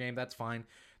 points per game, that's fine.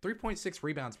 3.6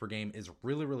 rebounds per game is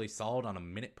really, really solid on a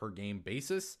minute per game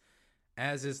basis,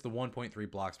 as is the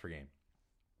 1.3 blocks per game.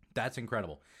 That's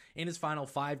incredible. In his final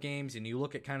 5 games, and you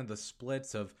look at kind of the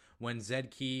splits of when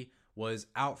Zedkey was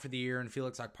out for the year and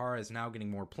Felix Okpara is now getting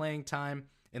more playing time.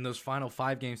 In those final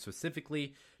 5 games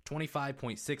specifically,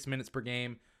 25.6 minutes per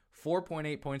game,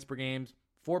 4.8 points per game,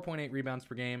 4.8 rebounds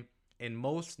per game, and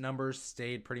most numbers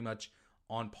stayed pretty much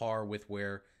on par with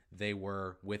where they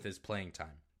were with his playing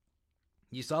time.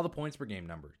 You saw the points per game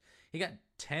numbers. He got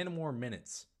 10 more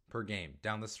minutes per game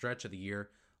down the stretch of the year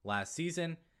last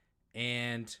season,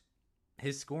 and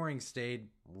his scoring stayed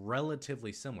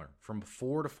relatively similar from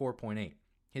 4 to 4.8.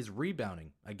 His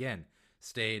rebounding, again,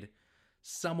 stayed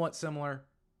somewhat similar.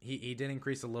 He did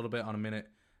increase a little bit on a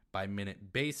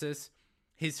minute-by-minute basis.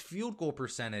 His field goal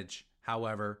percentage,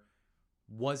 however,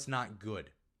 was not good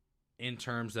in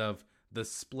terms of the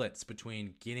splits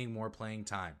between getting more playing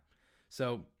time.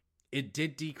 So it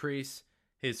did decrease.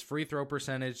 His free throw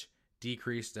percentage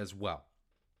decreased as well.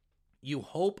 You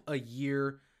hope a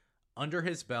year under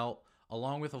his belt,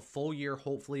 along with a full year,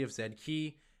 hopefully, of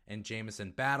Zedkey and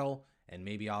Jamison Battle and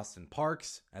maybe Austin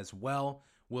Parks as well,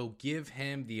 will give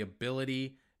him the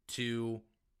ability to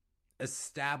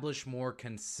establish more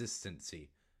consistency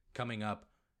coming up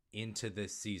into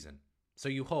this season. So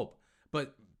you hope.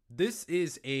 But this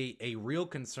is a real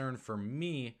concern for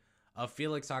me a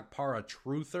Felix Okpara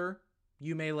truther,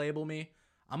 you may label me.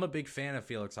 I'm a big fan of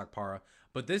Felix Okpara,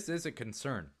 but this is a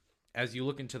concern as you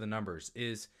look into the numbers,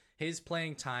 is his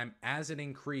playing time as it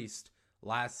increased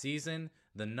last season,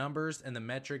 the numbers and the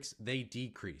metrics, they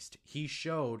decreased. He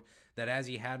showed that as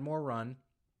he had more run,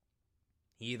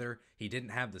 either he didn't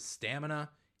have the stamina,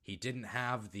 he didn't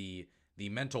have the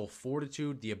mental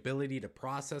fortitude, the ability to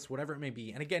process, whatever it may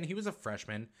be. And again, he was a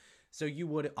freshman, so you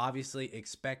would obviously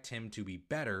expect him to be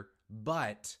better,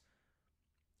 but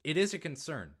it is a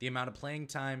concern, the amount of playing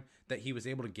time that he was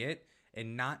able to get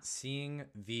and not seeing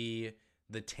the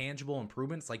tangible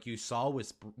improvements like you saw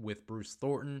with Bruce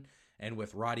Thornton and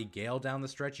with Roddy Gale down the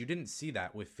stretch. You didn't see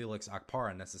that with Felix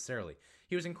Okpara necessarily.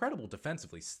 He was incredible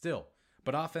defensively still,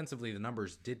 but offensively the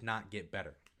numbers did not get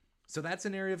better. So that's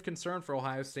an area of concern for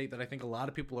Ohio State that I think a lot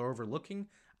of people are overlooking.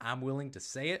 I'm willing to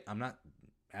say it. I'm not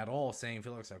at all saying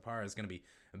Felix Okpara is going to be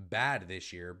bad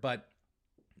this year, but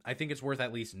I think it's worth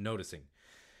at least noticing.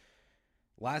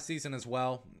 Last season as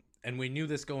well, and we knew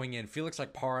this going in, Felix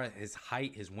Okpara, his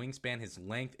height, his wingspan, his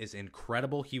length is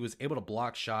incredible. He was able to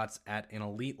block shots at an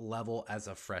elite level as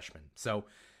a freshman. So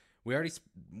we already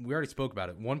spoke about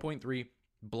it. 1.3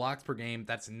 blocks per game.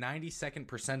 That's 92nd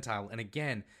percentile. And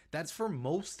again, that's for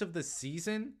most of the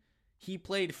season. He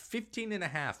played 15 and a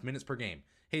half minutes per game.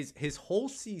 His whole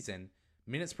season,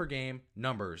 minutes per game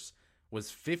numbers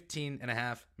was 15 and a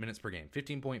half minutes per game,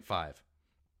 15.5.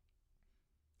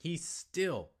 He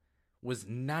still was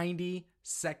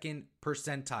 92nd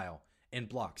percentile in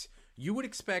blocks. You would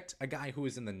expect a guy who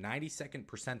is in the 92nd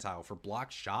percentile for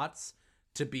block shots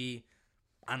to be,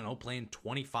 I don't know, playing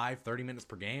 25, 30 minutes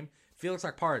per game. Felix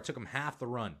Okpara took him half the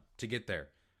run to get there.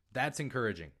 That's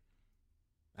encouraging.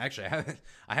 Actually,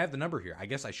 I have the number here. I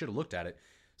guess I should have looked at it.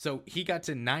 So he got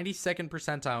to 92nd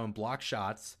percentile in block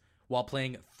shots while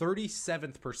playing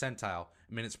 37th percentile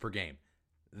minutes per game.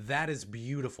 That is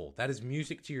beautiful. That is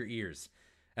music to your ears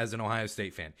as an Ohio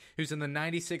State fan. He was in the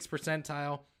 96th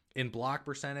percentile in block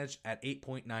percentage at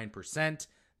 8.9%.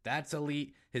 That's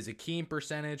elite. His Akeem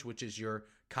percentage, which is your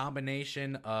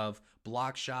combination of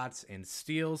block shots and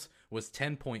steals, was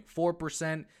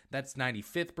 10.4%. That's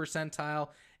 95th percentile.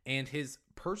 And his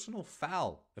personal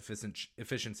foul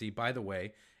efficiency, by the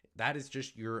way, that is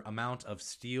just your amount of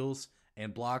steals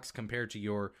and blocks compared to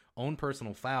your own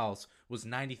personal fouls, was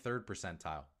 93rd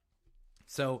percentile.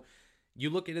 So you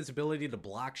look at his ability to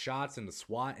block shots and to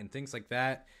swat and things like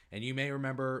that, and you may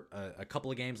remember a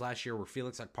couple of games last year where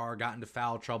Felix Okpara got into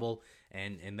foul trouble,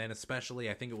 and then especially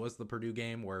I think it was the Purdue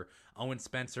game where Owen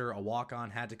Spencer, a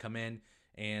walk-on, had to come in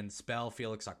and spell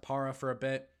Felix Okpara for a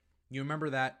bit. You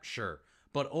remember that? Sure.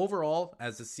 But overall,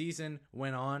 as the season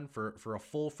went on for a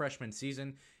full freshman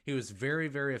season, he was very,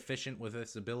 very efficient with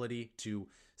his ability to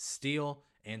steal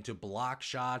and to block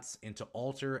shots and to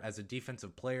alter as a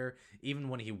defensive player, even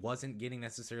when he wasn't getting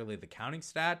necessarily the counting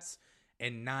stats,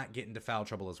 and not get into foul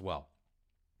trouble as well.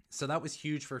 So that was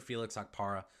huge for Felix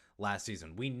Okpara last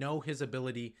season. We know his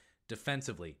ability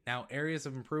defensively. Now, areas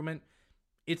of improvement,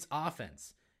 it's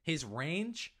offense. His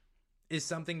range is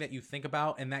something that you think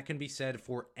about, and that can be said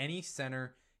for any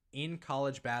center in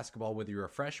college basketball, whether you're a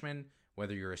freshman,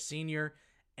 whether you're a senior,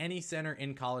 any center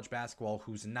in college basketball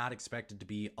who's not expected to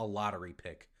be a lottery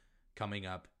pick coming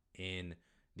up in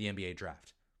the NBA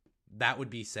draft. That would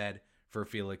be said for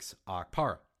Felix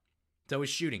Okpara. So his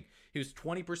shooting, he was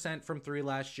 20% from three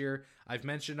last year. I've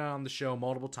mentioned it on the show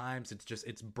multiple times.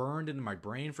 It's burned into my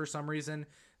brain for some reason.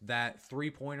 That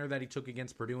three-pointer that he took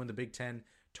against Purdue in the Big Ten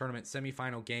tournament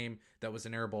semifinal game, that was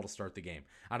an air ball to start the game.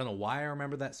 I don't know why I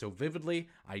remember that so vividly.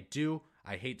 I do.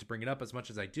 I hate to bring it up as much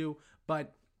as I do,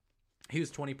 but he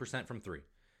was 20% from three.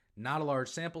 Not a large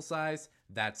sample size.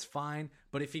 That's fine.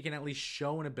 But if he can at least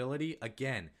show an ability,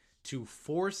 again, to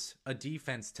force a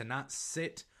defense to not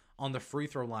sit on the free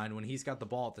throw line when he's got the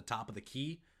ball at the top of the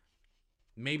key,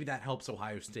 maybe that helps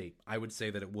Ohio State. I would say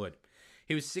that it would.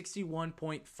 He was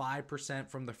 61.5%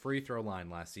 from the free throw line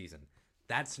last season.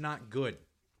 That's not good.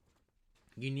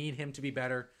 You need him to be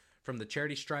better from the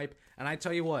charity stripe. And I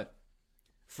tell you what,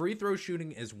 free throw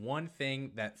shooting is one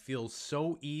thing that feels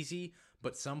so easy,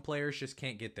 but some players just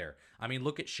can't get there. I mean,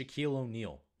 look at Shaquille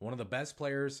O'Neal, one of the best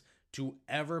players to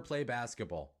ever play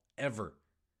basketball, ever.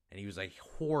 And he was a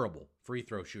horrible free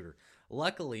throw shooter.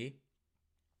 Luckily,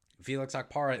 Felix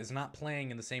Okpara is not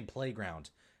playing in the same playground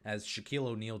as Shaquille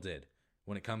O'Neal did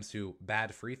when it comes to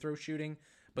bad free throw shooting.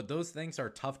 But those things are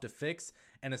tough to fix,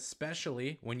 and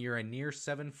especially when you're a near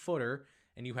 7-footer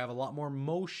and you have a lot more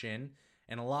motion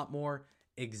and a lot more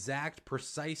exact,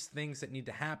 precise things that need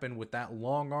to happen with that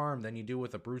long arm than you do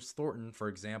with a Bruce Thornton, for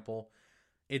example.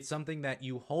 It's something that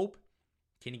you hope,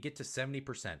 can you get to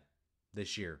 70%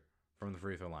 this year from the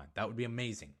free throw line. That would be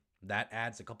amazing. That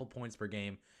adds a couple points per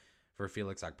game for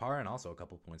Felix Akpara and also a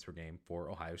couple points per game for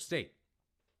Ohio State.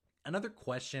 Another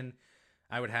question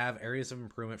I would have, areas of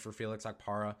improvement for Felix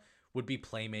Akpara, would be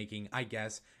playmaking, I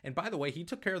guess. And by the way, he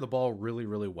took care of the ball really,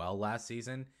 really well last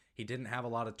season. He didn't have a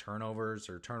lot of turnovers,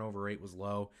 or turnover rate was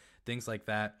low, things like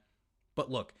that. But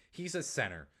look, he's a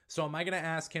center. So am I going to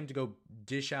ask him to go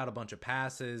dish out a bunch of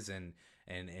passes and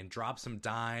drop some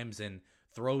dimes and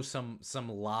throw some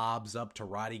lobs up to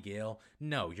Roddy Gale?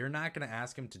 No, you're not going to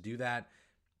ask him to do that.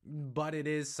 But it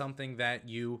is something that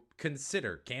you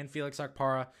consider. Can Felix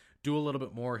Akpara do a little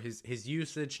bit more? His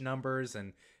usage numbers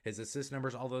and his assist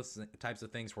numbers, all those types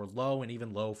of things were low, and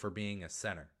even low for being a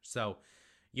center. So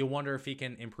you wonder if he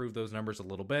can improve those numbers a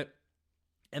little bit.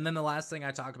 And then the last thing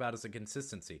I talk about is the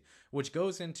consistency, which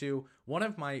goes into one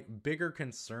of my bigger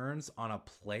concerns on a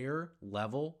player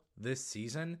level this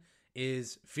season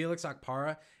is Felix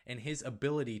Akpara and his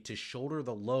ability to shoulder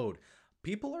the load.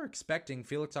 People are expecting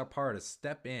Felix Akpara to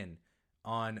step in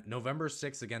on November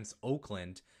 6th against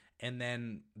Oakland, and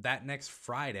then that next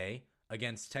Friday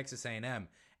against Texas A&M,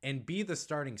 and be the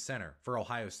starting center for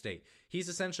Ohio State. He's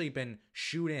essentially been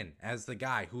shoot in as the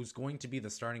guy who's going to be the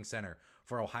starting center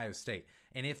for Ohio State.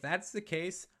 And if that's the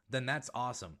case, then that's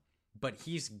awesome. But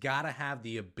he's got to have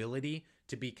the ability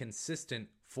to be consistent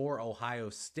for Ohio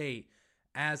State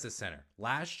as a center.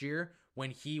 Last year,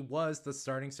 when he was the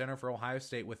starting center for Ohio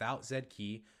State without Zed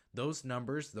Key, those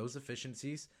numbers, those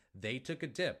efficiencies, they took a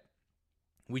dip.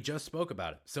 We just spoke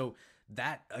about it. So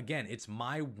that, again, it's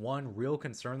my one real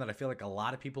concern that I feel like a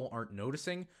lot of people aren't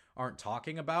noticing, aren't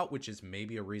talking about, which is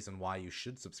maybe a reason why you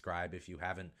should subscribe if you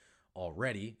haven't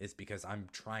already, is because I'm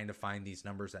trying to find these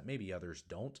numbers that maybe others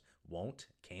don't, won't,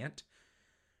 can't,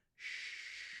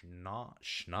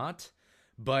 not.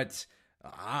 But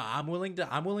I'm willing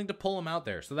to pull him out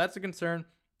there. So that's a concern.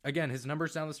 Again, his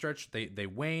numbers down the stretch, they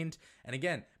waned. And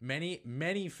again,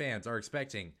 many fans are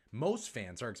expecting, most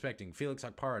fans are expecting Felix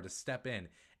Akpara to step in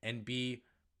and be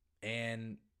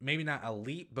an maybe not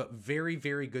elite, but very,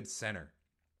 very good center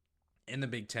in the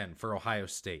Big Ten for Ohio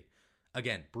State.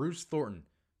 Again, Bruce Thornton,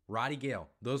 Roddy Gale,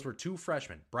 those were two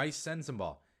freshmen. Bryce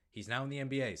Sensabaugh, he's now in the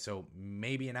NBA, so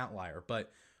maybe an outlier.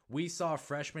 But we saw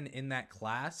freshmen in that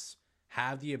class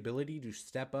have the ability to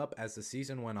step up as the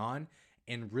season went on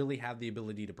and really have the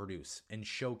ability to produce and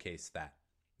showcase that.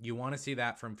 You want to see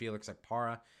that from Felix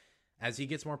Akpara as he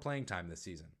gets more playing time this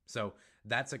season. So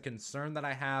that's a concern that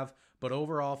I have. But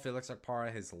overall, Felix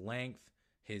Akpara, his length,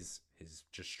 his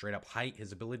just straight up height,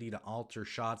 his ability to alter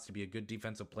shots, to be a good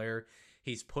defensive player.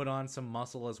 He's put on some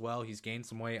muscle as well. He's gained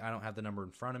some weight. I don't have the number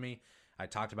in front of me. I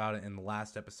talked about it in the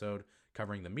last episode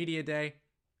covering the media day.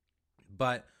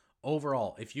 But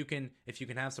overall, if you can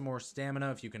have some more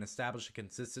stamina, if you can establish a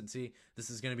consistency, this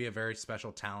is going to be a very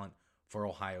special talent for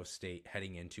Ohio State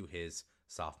heading into his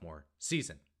sophomore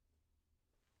season.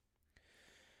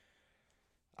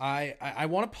 I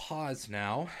want to pause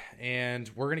now, and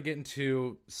we're going to get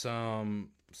into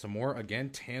some more, again,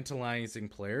 tantalizing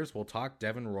players. We'll talk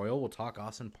Devin Royal, we'll talk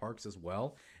Austin Parks as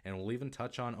well, and we'll even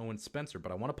touch on Owen Spencer.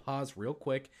 But I want to pause real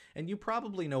quick, and you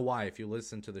probably know why if you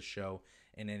listen to the show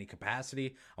in any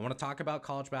capacity. I want to talk about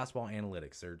college basketball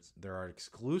analytics. They're our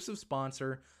exclusive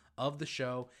sponsor of the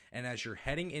show, and as you're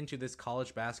heading into this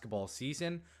college basketball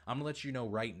season, I'm going to let you know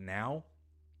right now,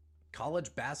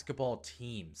 college basketball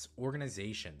teams,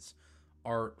 organizations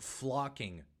are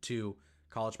flocking to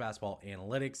college basketball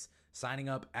analytics, signing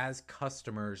up as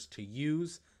customers to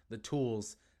use the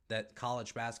tools that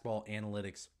college basketball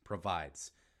analytics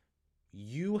provides.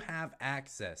 You have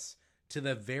access to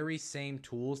the very same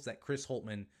tools that Chris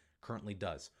Holtmann currently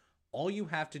does. All you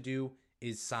have to do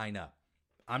is sign up.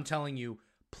 I'm telling you,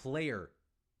 player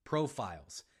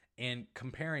profiles and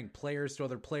comparing players to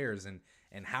other players and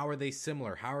how are they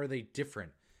similar, how are they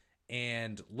different,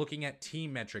 and looking at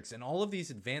team metrics and all of these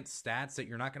advanced stats that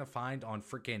you're not going to find on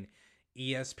freaking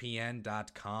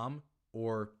ESPN.com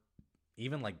or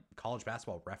even like College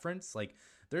Basketball Reference. Like,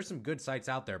 there's some good sites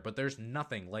out there, but there's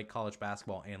nothing like college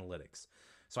basketball analytics.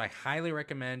 So I highly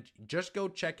recommend just go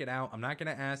check it out. I'm not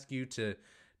going to ask you to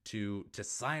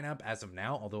sign up as of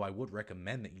now, although I would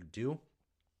recommend that you do.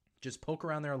 Just poke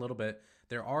around there a little bit.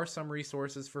 There are some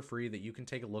resources for free that you can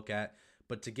take a look at,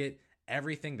 but to get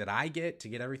everything that I get, to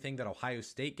get everything that Ohio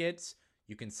State gets,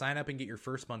 you can sign up and get your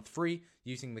first month free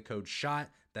using the code SHOT.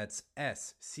 That's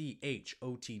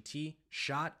SCHOTT,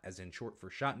 SHOT, as in short for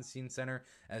Schottenstein Center,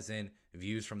 as in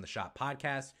Views from the Shot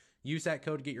podcast. Use that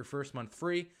code to get your first month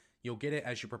free. You'll get it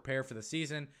as you prepare for the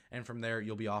season, and from there,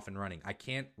 you'll be off and running. I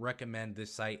can't recommend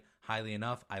this site highly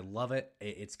enough. I love it.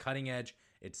 It's cutting edge.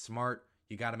 It's smart.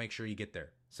 You got to make sure you get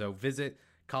there. So visit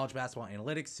College Basketball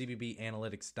Analytics,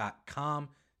 cbbanalytics.com,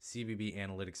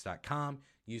 cbbanalytics.com.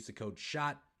 Use the code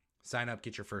SHOT. Sign up,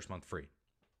 get your first month free.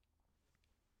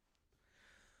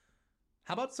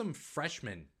 How about some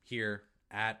freshmen here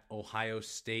at Ohio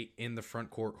State in the front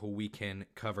court who we can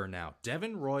cover now?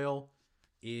 Devin Royal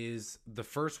is the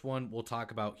first one we'll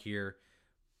talk about here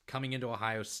coming into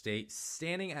Ohio State,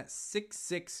 standing at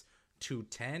 6'6",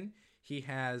 210. He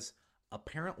has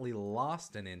apparently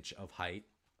lost an inch of height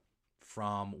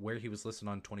from where he was listed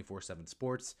on 24/7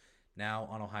 Sports. Now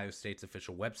on Ohio State's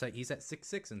official website, he's at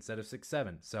 6'6" instead of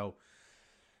 6'7". So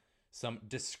some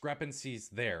discrepancies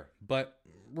there. But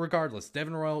regardless,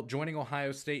 Devin Royal joining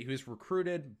Ohio State, who is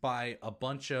recruited by a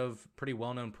bunch of pretty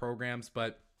well-known programs,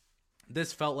 but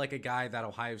this felt like a guy that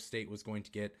Ohio State was going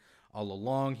to get all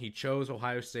along. He chose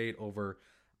Ohio State over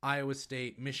Iowa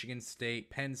State, Michigan State,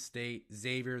 Penn State,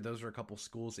 Xavier. Those are a couple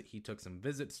schools that he took some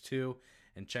visits to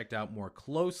and checked out more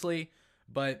closely.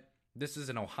 But this is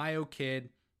an Ohio kid.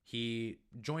 He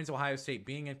joins Ohio State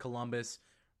being in Columbus,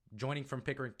 joining from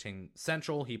Pickerington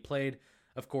Central. He played,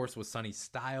 of course, with Sonny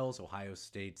Styles, Ohio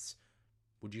State's,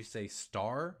 would you say,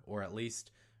 star, or at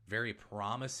least very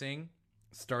promising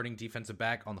starting defensive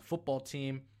back on the football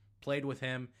team. Played with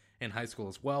him in high school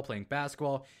as well, playing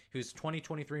basketball. He was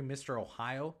 2023 Mr.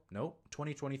 Ohio. Nope,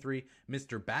 2023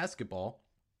 Mr. Basketball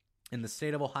in the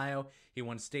state of Ohio. He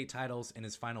won state titles in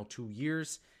his final 2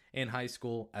 years in high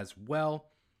school as well.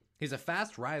 He's a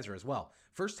fast riser as well.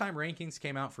 First time rankings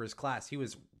came out for his class, he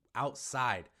was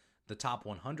outside the top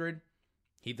 100.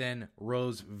 He then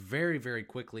rose very, very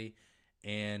quickly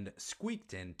and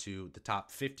squeaked into the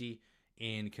top 50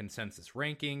 in consensus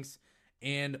rankings.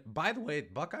 And by the way,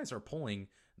 Buckeyes are pulling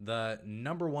the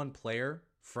number one player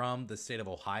from the state of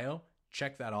Ohio.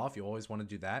 Check that off. You always want to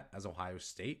do that as Ohio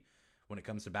State. When it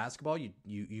comes to basketball,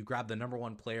 you grab the number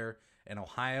one player in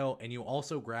Ohio, and you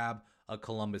also grab a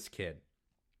Columbus kid.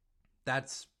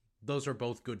 Those are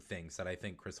both good things that I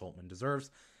think Chris Holtmann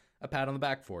deserves a pat on the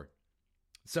back for.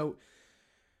 So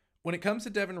when it comes to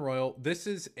Devin Royal, this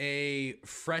is a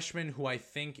freshman who I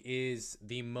think is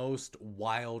the most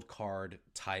wild card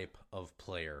type of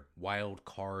player. Wild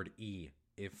card-y,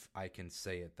 if I can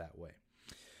say it that way.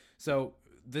 So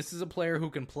this is a player who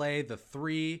can play the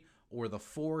 3 or the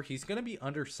 4. He's going to be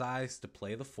undersized to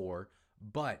play the 4,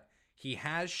 but he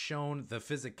has shown the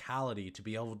physicality to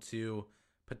be able to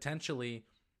potentially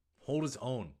hold his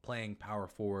own playing power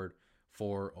forward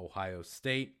for Ohio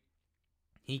State.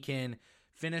 He can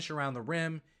finish around the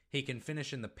rim. He can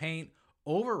finish in the paint.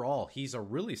 Overall, he's a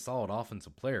really solid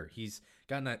offensive player. He's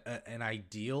got an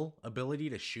ideal ability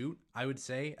to shoot, I would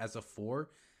say, as a 4.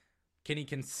 Can he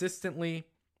consistently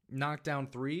knock down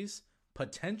threes?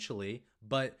 Potentially,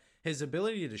 but his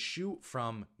ability to shoot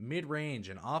from mid-range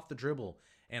and off the dribble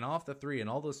and off the 3 and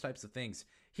all those types of things,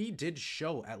 he did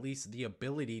show at least the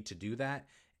ability to do that.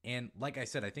 And like I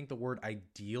said, I think the word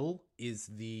ideal is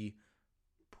the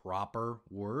proper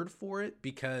word for it,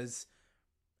 because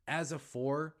as a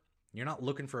 4, you're not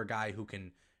looking for a guy who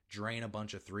can drain a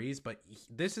bunch of threes, but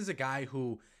this is a guy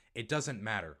who it doesn't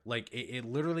matter. Like it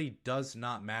literally does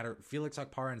not matter. Felix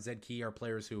Okpara and Zed Key are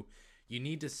players who you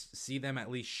need to see them at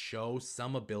least show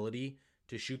some ability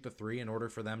to shoot the 3 in order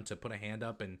for them to put a hand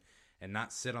up and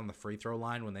not sit on the free throw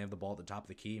line when they have the ball at the top of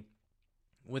the key.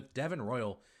 With Devin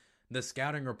Royal, the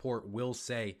scouting report will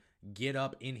say, get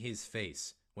up in his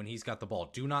face when he's got the ball.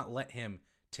 Do not let him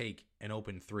take an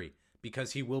open 3,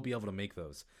 because he will be able to make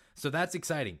those. So that's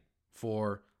exciting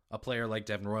for a player like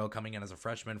Devin Royal coming in as a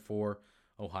freshman for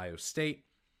Ohio State.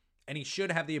 And he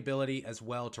should have the ability as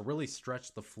well to really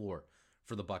stretch the floor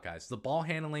for the Buckeyes. The ball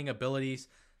handling abilities,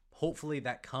 hopefully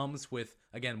that comes with,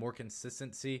 again, more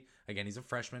consistency. Again, he's a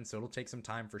freshman, so it'll take some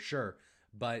time for sure.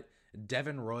 But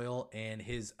Devin Royal and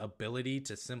his ability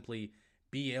to simply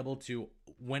be able to,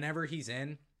 whenever he's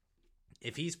in,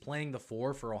 if he's playing the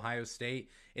 4 for Ohio State,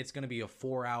 it's going to be a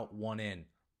 4 out, 1 in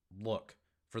look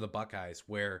for the Buckeyes,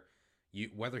 where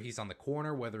whether he's on the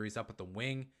corner, whether he's up at the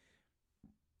wing,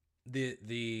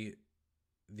 the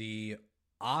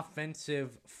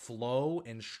offensive flow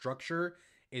and structure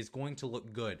is going to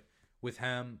look good with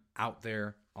him out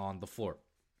there on the floor.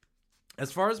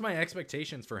 As far as my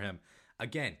expectations for him,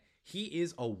 again, he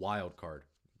is a wild card.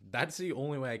 That's the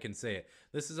only way I can say it.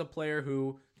 This is a player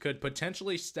who could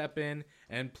potentially step in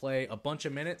and play a bunch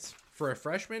of minutes for a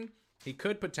freshman. He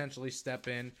could potentially step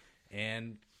in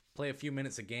and play a few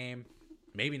minutes a game,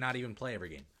 maybe not even play every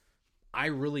game. I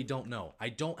really don't know. I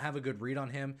don't have a good read on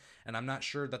him, and I'm not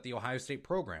sure that the Ohio State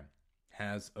program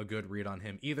has a good read on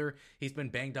him either. He's been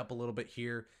banged up a little bit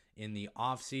here in the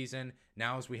offseason.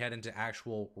 Now as we head into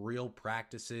actual real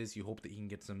practices, you hope that he can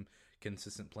get some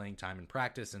consistent playing time in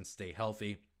practice and stay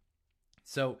healthy.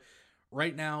 So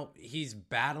right now he's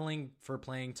battling for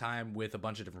playing time with a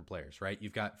bunch of different players, right?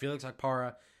 You've got Felix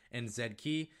Akpara and Zed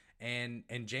Key and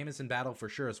Jamison battle for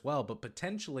sure as well. But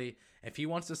potentially, if he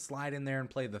wants to slide in there and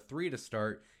play the 3 to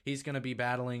start, he's going to be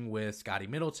battling with Scotty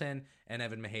Middleton and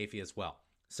Evan Mahaffey as well.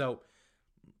 So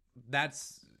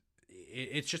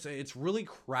it's really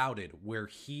crowded where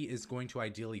he is going to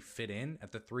ideally fit in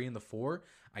at the 3 and the 4.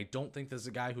 I don't think this is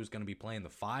a guy who's going to be playing the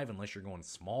 5 unless you're going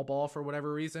small ball for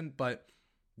whatever reason, but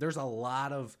there's a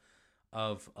lot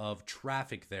of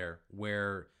traffic there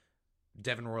where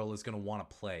Devin Royal is going to want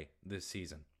to play this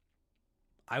season.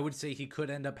 I would say he could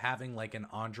end up having like an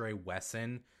Andre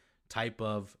Wesson type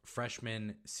of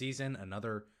freshman season,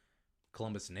 another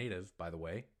Columbus native, by the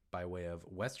way, by way of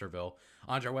Westerville.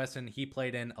 Andre Wesson, he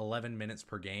played in 11 minutes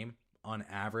per game on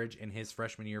average in his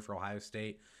freshman year for Ohio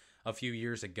State a few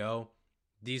years ago.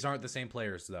 These aren't the same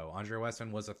players, though. Andre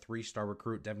Wesson was a 3-star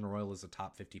recruit. Devin Royal is a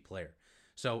top 50 player.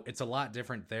 So it's a lot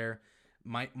different there.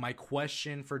 My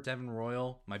question for Devin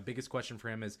Royal, my biggest question for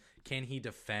him is, can he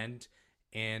defend,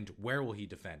 and where will he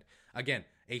defend? Again,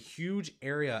 a huge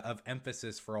area of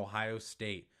emphasis for Ohio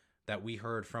State that we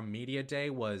heard from Media Day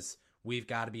was, we've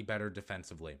got to be better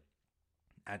defensively.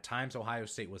 At times, Ohio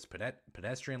State was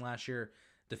pedestrian last year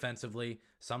defensively.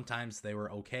 Sometimes they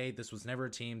were okay. This was never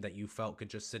a team that you felt could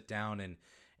just sit down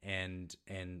and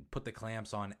put the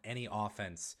clamps on any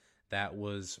offense that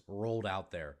was rolled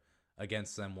out there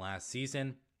against them last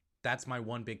season. That's my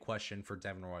one big question for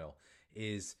Devin Royal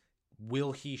is,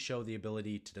 will he show the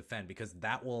ability to defend? Because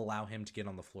that will allow him to get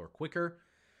on the floor quicker.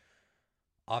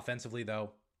 Offensively,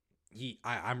 though,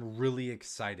 I'm really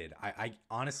excited. I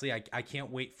honestly can't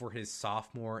wait for his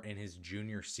sophomore and his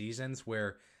junior seasons,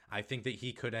 where I think that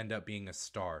he could end up being a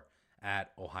star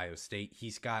at Ohio State.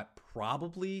 He's got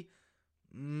probably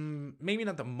maybe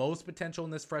not the most potential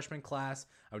in this freshman class.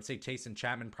 I would say Tayson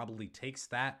Chapman probably takes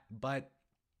that, but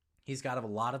he's got a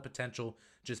lot of potential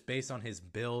just based on his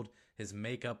build, his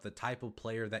makeup, the type of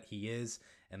player that he is,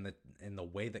 and the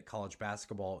way that college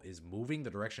basketball is moving, the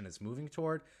direction it's moving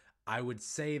toward. I would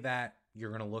say that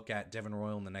you're going to look at Devin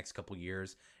Royal in the next couple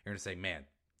years. You're going to say, man,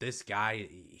 this guy,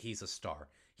 he's a star.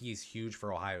 He's huge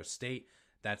for Ohio State.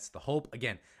 That's the hope.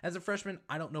 Again, as a freshman,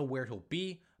 I don't know where he'll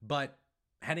be, but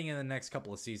heading in the next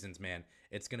couple of seasons, man,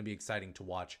 it's going to be exciting to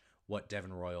watch what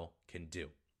Devin Royal can do.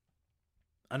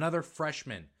 Another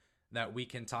freshman that we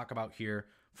can talk about here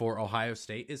for Ohio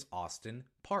State is Austin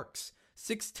Parks.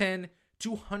 6'10",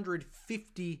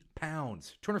 250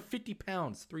 pounds,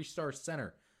 3-star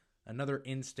center. Another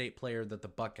in-state player that the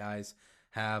Buckeyes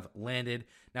have landed.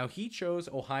 Now, he chose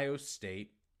Ohio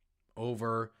State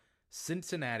over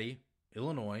Cincinnati,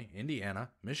 Illinois, Indiana,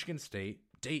 Michigan State,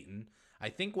 Dayton. I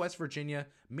think West Virginia,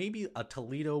 maybe a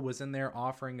Toledo was in there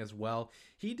offering as well.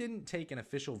 He didn't take an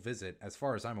official visit, as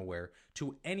far as I'm aware,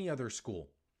 to any other school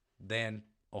than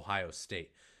Ohio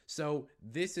State. So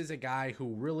this is a guy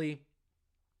who really,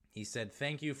 he said,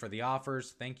 thank you for the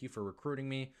offers. Thank you for recruiting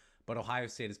me. But Ohio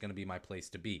State is going to be my place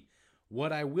to be.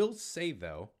 What I will say,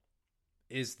 though,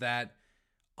 is that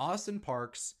Austin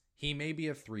Parks, he may be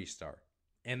a 3-star,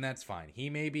 and that's fine. He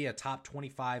may be a top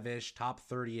 25-ish, top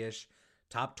 30-ish,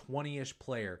 top 20-ish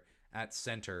player at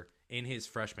center in his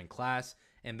freshman class,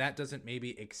 and that doesn't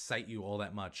maybe excite you all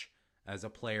that much as a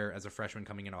player, as a freshman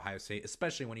coming in Ohio State,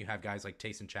 especially when you have guys like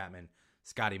Tayson Chapman,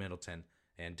 Scotty Middleton,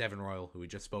 and Devin Royal, who we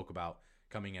just spoke about,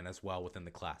 coming in as well within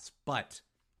the class. But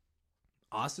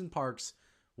Austin Parks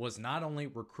was not only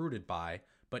recruited by,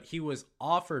 but he was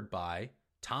offered by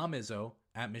Tom Izzo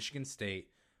at Michigan State,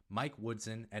 Mike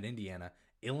Woodson at Indiana,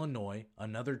 Illinois,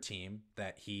 another team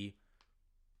that he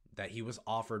was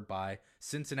offered by,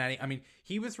 Cincinnati. I mean,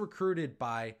 he was recruited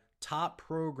by top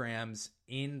programs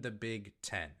in the Big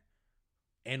Ten.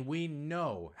 And we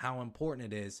know how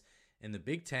important it is in the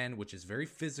Big Ten, which is very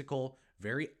physical,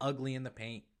 very ugly in the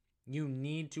paint. You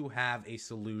need to have a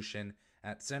solution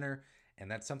at center. And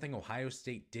that's something Ohio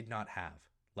State did not have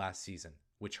last season,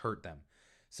 which hurt them.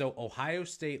 So Ohio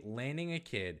State landing a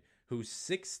kid who's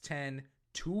 6'10",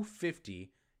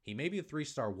 250, he may be a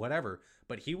 3-star, whatever,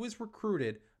 but he was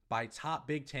recruited by top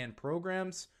Big Ten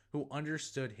programs who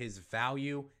understood his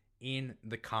value in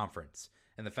the conference.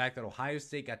 And the fact that Ohio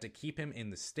State got to keep him in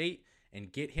the state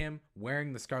and get him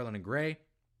wearing the scarlet and gray,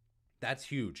 that's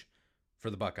huge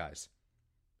for the Buckeyes.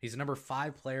 He's a number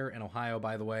 5 player in Ohio,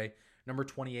 by the way. Number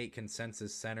 28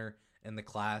 consensus center in the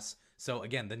class. So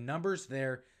again, the numbers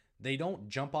there, they don't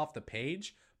jump off the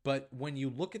page, but when you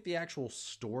look at the actual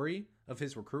story of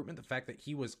his recruitment, the fact that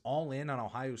he was all in on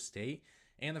Ohio State,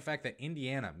 and the fact that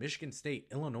Indiana, Michigan State,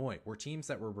 Illinois were teams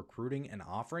that were recruiting and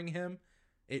offering him,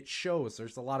 It shows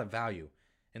there's a lot of value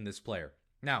in this player.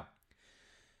 Now,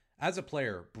 as a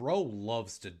player, bro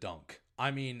loves to dunk.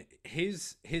 I mean,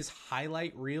 his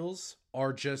highlight reels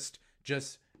are just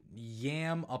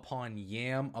yam upon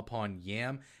yam upon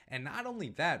yam. And not only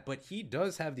that, but he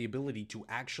does have the ability to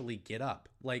actually get up.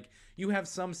 Like, you have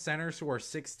some centers who are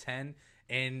 6'10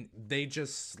 and they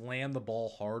just slam the ball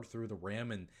hard through the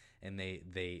rim, and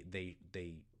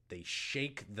they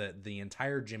shake the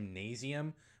entire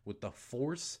gymnasium with the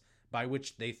force by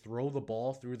which they throw the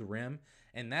ball through the rim,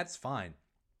 and that's fine.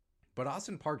 But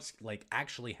Austin Parks like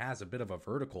actually has a bit of a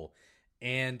vertical,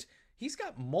 and he's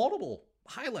got multiple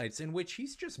highlights in which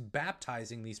he's just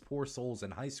baptizing these poor souls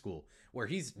in high school, where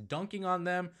he's dunking on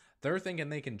them. They're thinking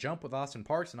they can jump with Austin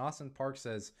Parks, and Austin Parks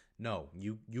says, "No,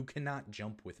 you cannot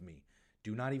jump with me.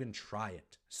 Do not even try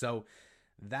it." So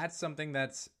that's something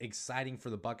that's exciting for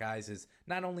the Buckeyes. Is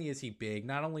not only is he big,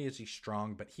 not only is he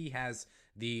strong, but he has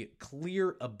the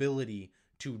clear ability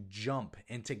to jump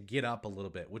and to get up a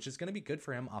little bit, which is going to be good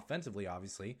for him offensively,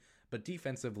 obviously, but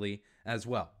defensively as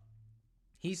well.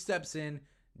 He steps in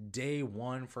day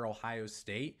one for Ohio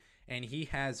State, and he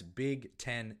has Big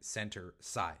Ten center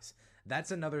size.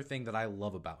 That's another thing that I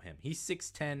love about him. He's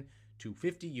 6'10",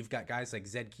 250. You've got guys like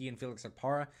Zed Key and Felix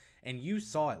Akpara, and you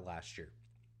saw it last year.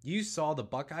 You saw the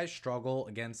Buckeyes struggle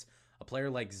against a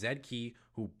player like Zed Key,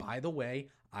 who, by the way,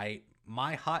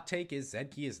 my hot take is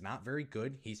Zed Key is not very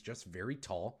good. He's just very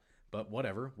tall, but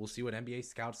whatever. We'll see what NBA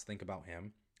scouts think about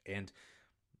him. And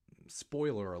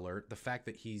spoiler alert, the fact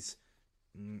that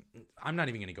I'm not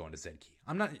even going to go into Zed Key.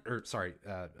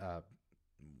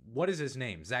 What is his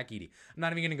name? Zach Edey. I'm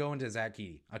not even going to go into Zach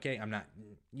Edey. Okay,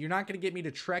 you're not going to get me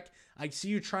to trek. I see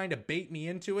you trying to bait me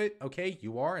into it. Okay,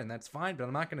 you are, and that's fine, but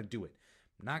I'm not going to do it.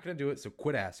 I'm not going to do it, so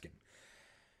quit asking.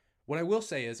 What I will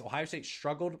say is Ohio State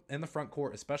struggled in the front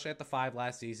court, especially at the 5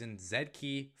 last season. Zed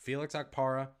Key, Felix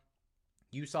Akpara.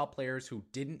 You saw players who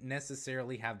didn't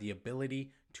necessarily have the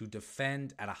ability to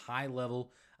defend at a high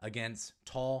level against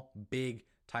tall, big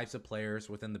types of players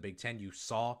within the Big Ten. You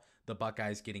saw the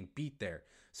Buckeyes getting beat there.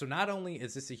 So not only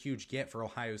is this a huge get for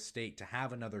Ohio State to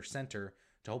have another center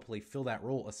to hopefully fill that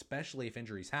role, especially if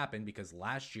injuries happen, because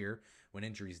last year when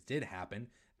injuries did happen,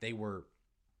 they were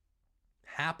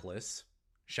hapless,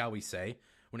 shall we say,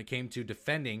 when it came to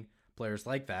defending players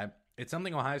like that. It's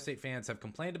something Ohio State fans have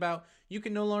complained about. You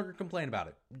can no longer complain about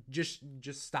it. Just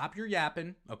stop your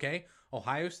yapping, okay?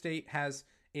 Ohio State has,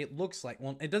 it looks like,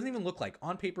 well, it doesn't even look like.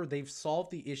 On paper, they've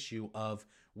solved the issue of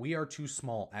we are too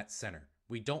small at center.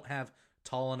 We don't have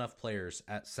tall enough players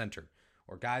at center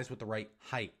or guys with the right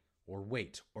height or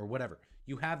weight or whatever.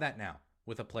 You have that now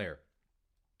with a player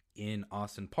in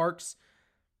Austin Parks.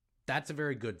 That's a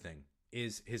very good thing,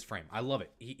 is his frame. I love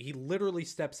it. He literally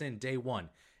steps in day one,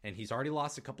 and he's already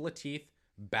lost a couple of teeth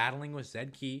battling with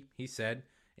Zed Key, he said,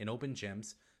 in open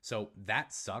gyms. So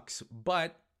that sucks,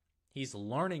 but he's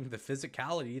learning the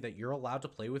physicality that you're allowed to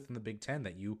play with in the Big Ten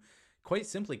that you quite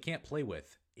simply can't play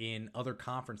with in other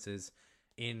conferences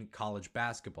in college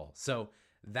basketball. So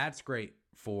that's great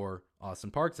for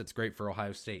Austin Parks. That's great for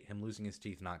Ohio State. Him losing his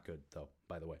teeth, not good, though,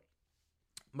 by the way.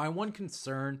 My one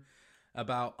concern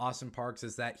about Austin Parks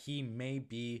is that he may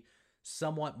be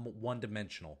somewhat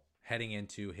one-dimensional heading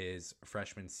into his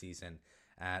freshman season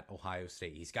at Ohio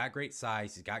State. He's got great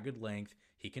size. He's got good length.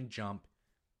 He can jump.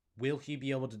 Will he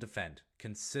be able to defend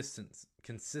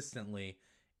consistently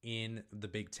in the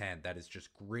Big Ten? That is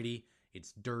just gritty.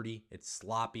 It's dirty. It's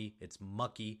sloppy. It's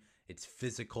mucky. It's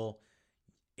physical.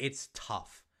 It's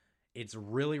tough. It's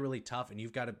really, really tough, and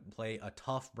you've got to play a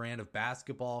tough brand of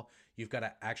basketball. You've got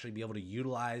to actually be able to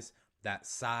utilize that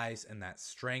size and that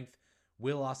strength.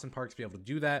 Will Austin Parks be able to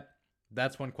do that?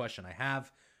 That's one question I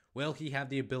have. Will he have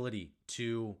the ability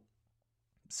to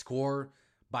score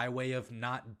by way of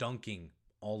not dunking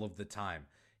all of the time?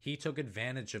 He took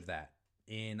advantage of that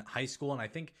in high school, and I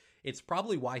think it's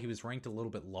probably why he was ranked a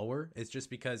little bit lower. It's just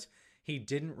because he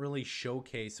didn't really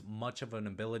showcase much of an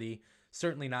ability,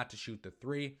 certainly not to shoot the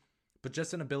three, but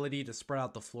just an ability to spread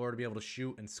out the floor, to be able to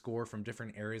shoot and score from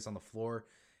different areas on the floor.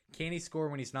 Can he score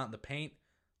when he's not in the paint?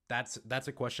 That's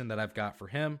a question that I've got for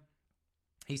him.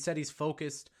 He said he's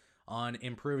focused on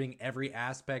improving every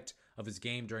aspect of his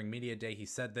game during media day. He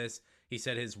said this. He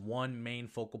said his one main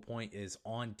focal point is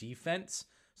on defense.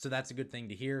 So that's a good thing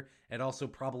to hear. It also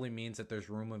probably means that there's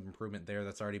room of improvement there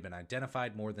that's already been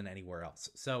identified more than anywhere else.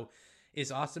 So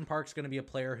is Austin Parks going to be a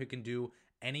player who can do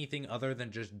anything other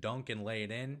than just dunk and lay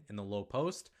it in the low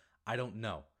post? I don't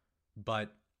know.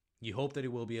 But you hope that he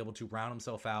will be able to round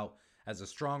himself out as a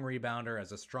strong rebounder,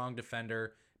 as a strong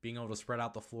defender, being able to spread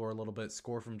out the floor a little bit,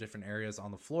 score from different areas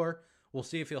on the floor. We'll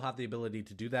see if he'll have the ability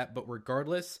to do that. But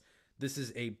regardless, this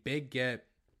is a big get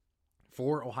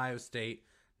for Ohio State.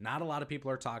 Not a lot of people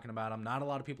are talking about him. Not a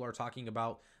lot of people are talking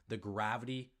about the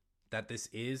gravity that this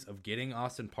is of getting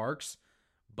Austin Parks.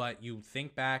 But you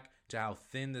think back to how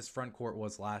thin this front court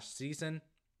was last season.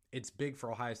 It's big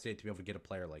for Ohio State to be able to get a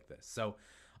player like this. So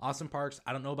Austin Parks,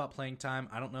 I don't know about playing time.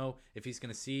 I don't know if he's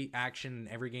going to see action in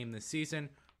every game this season.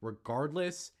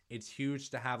 Regardless, it's huge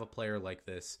to have a player like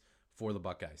this for the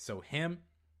Buckeyes. So him,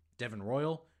 Devin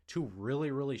Royal, two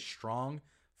really, really strong,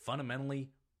 fundamentally,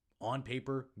 on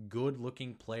paper,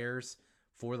 good-looking players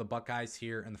for the Buckeyes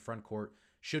here in the front court.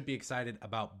 Should be excited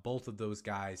about both of those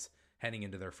guys heading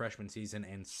into their freshman season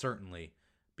and certainly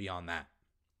beyond that.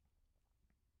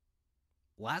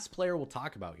 Last player we'll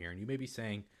talk about here, and you may be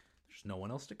saying, there's no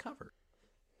one else to cover.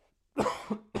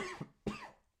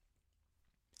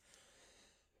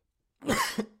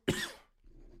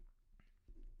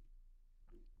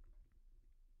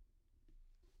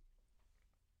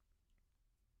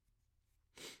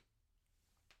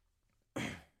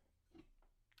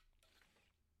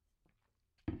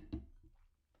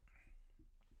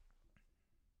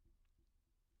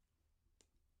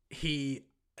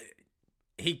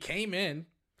 He came in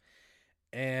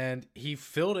and he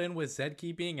filled in with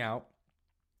Zedke being out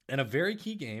in a very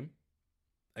key game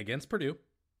against Purdue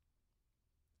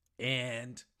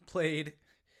and played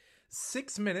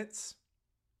 6 minutes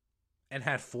and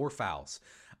had 4 fouls.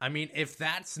 I mean, if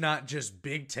that's not just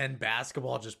Big Ten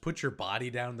basketball, just put your body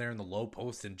down there in the low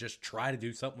post and just try to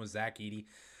do something with Zach Edey,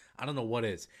 I don't know what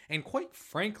is. And quite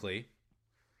frankly,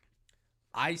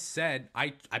 I said,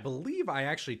 I believe I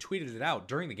actually tweeted it out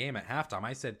during the game at halftime.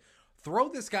 I said, throw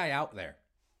this guy out there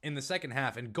in the second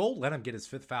half and go let him get his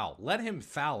 5th foul. Let him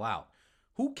foul out.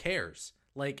 Who cares?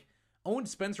 Like, Owen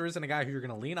Spencer isn't a guy who you're going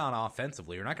to lean on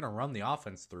offensively. You're not going to run the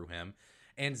offense through him.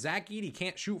 And Zach Edey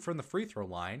can't shoot from the free throw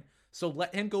line. So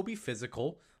let him go be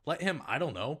physical. Let him, I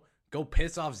don't know, go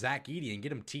piss off Zach Edey and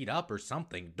get him teed up or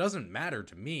something. Doesn't matter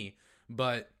to me.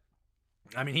 But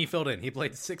I mean, he filled in. He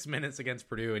played 6 minutes against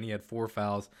Purdue, and he had 4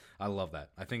 fouls. I love that.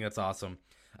 I think that's awesome.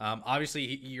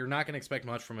 Obviously, you're not going to expect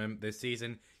much from him this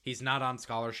season. He's not on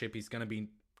scholarship. He's going to be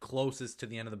closest to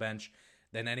the end of the bench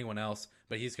than anyone else,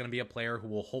 but he's going to be a player who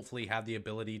will hopefully have the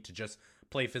ability to just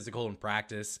play physical in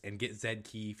practice and get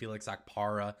Zedke, Felix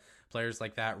Akpara, players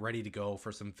like that ready to go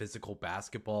for some physical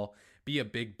basketball, be a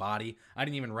big body. I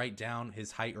didn't even write down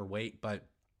his height or weight, but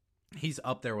he's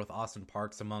up there with Austin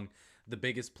Parks among the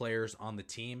biggest players on the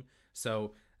team.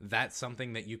 So that's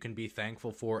something that you can be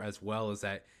thankful for, as well as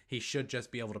that he should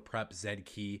just be able to prep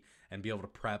Zedke and be able to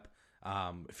prep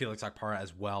Felix Akpara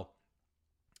as well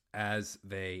as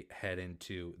they head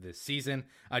into this season.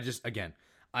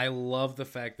 I love the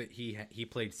fact that he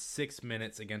played 6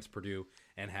 minutes against Purdue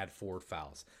and had 4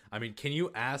 fouls. I mean, can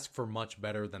you ask for much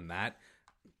better than that?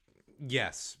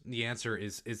 Yes, the answer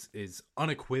is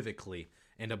unequivocally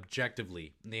and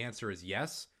objectively. The answer is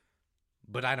yes,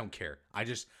 but I don't care.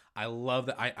 I love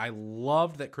that. I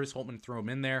loved that Chris Holtmann threw him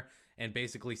in there and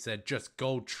basically said, just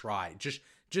go try.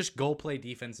 Just go play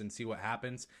defense and see what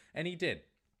happens. And he did.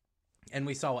 And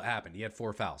we saw what happened. He had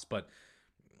 4 fouls. But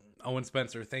Owen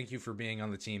Spencer, thank you for being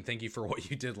on the team. Thank you for what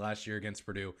you did last year against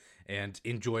Purdue. And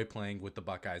enjoy playing with the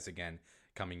Buckeyes again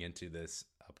coming into this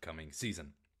upcoming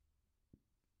season.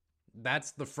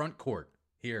 That's the front court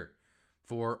here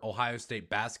for Ohio State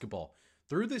basketball.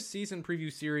 Through this season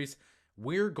preview series,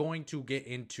 we're going to get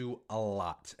into a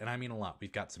lot. And I mean a lot.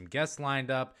 We've got some guests lined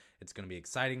up. It's going to be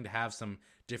exciting to have some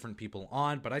different people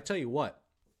on. But I tell you what,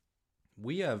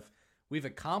 we've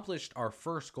accomplished our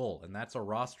first goal, and that's a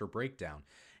roster breakdown.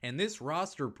 And this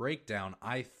roster breakdown,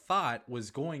 I thought,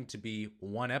 was going to be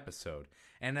 1 episode.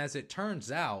 And as it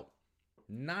turns out,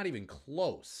 not even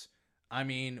close. I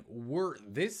mean,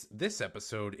 this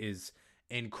episode is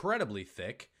incredibly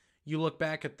thick. You look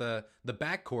back at the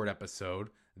backcourt episode,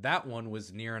 that one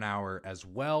was near an hour as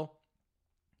well.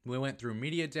 We went through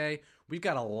Media Day. We've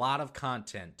got a lot of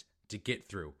content to get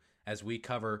through as we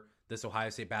cover this Ohio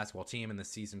State basketball team in the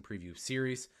season preview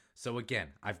series. So again,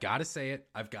 I've got to say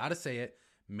it.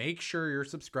 Make sure you're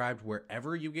subscribed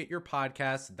wherever you get your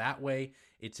podcasts. That way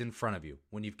it's in front of you.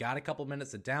 When you've got a couple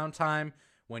minutes of downtime,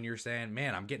 when you're saying,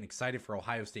 man, I'm getting excited for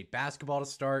Ohio State basketball to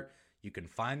start, you can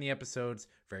find the episodes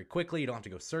very quickly. You don't have to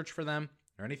go search for them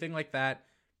or anything like that.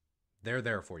 They're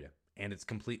there for you, and it's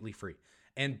completely free.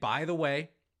 And by the way,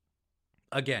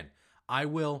 again, I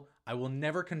will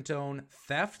never condone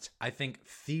theft. I think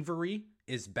thievery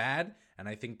is bad, and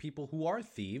I think people who are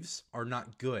thieves are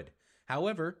not good.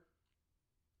 However,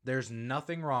 there's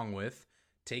nothing wrong with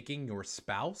taking your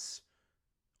spouse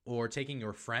or taking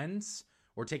your friends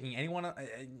or taking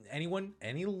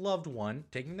any loved one,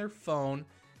 taking their phone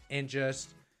and just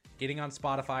getting on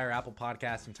Spotify or Apple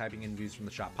Podcasts and typing in Views from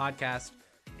the Shop podcast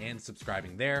and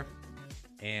subscribing there,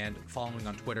 and following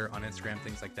on Twitter, on Instagram,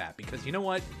 things like that. Because you know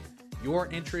what? Your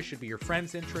interest should be your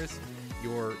friend's interest.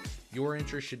 Your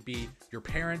interest should be your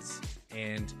parents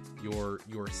and your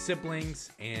siblings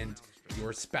and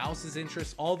your spouse's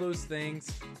interest, all those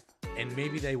things. And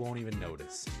maybe they won't even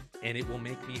notice. And it will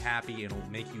make me happy, and it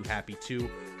will make you happy too.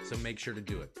 So make sure to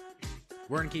do it.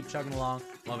 We're going to keep chugging along.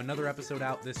 We'll have another episode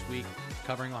out this week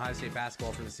covering Ohio State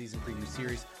basketball for the season preview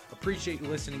series. Appreciate you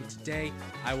listening today.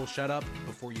 I will shut up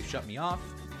before you shut me off.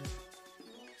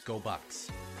 Go Bucks.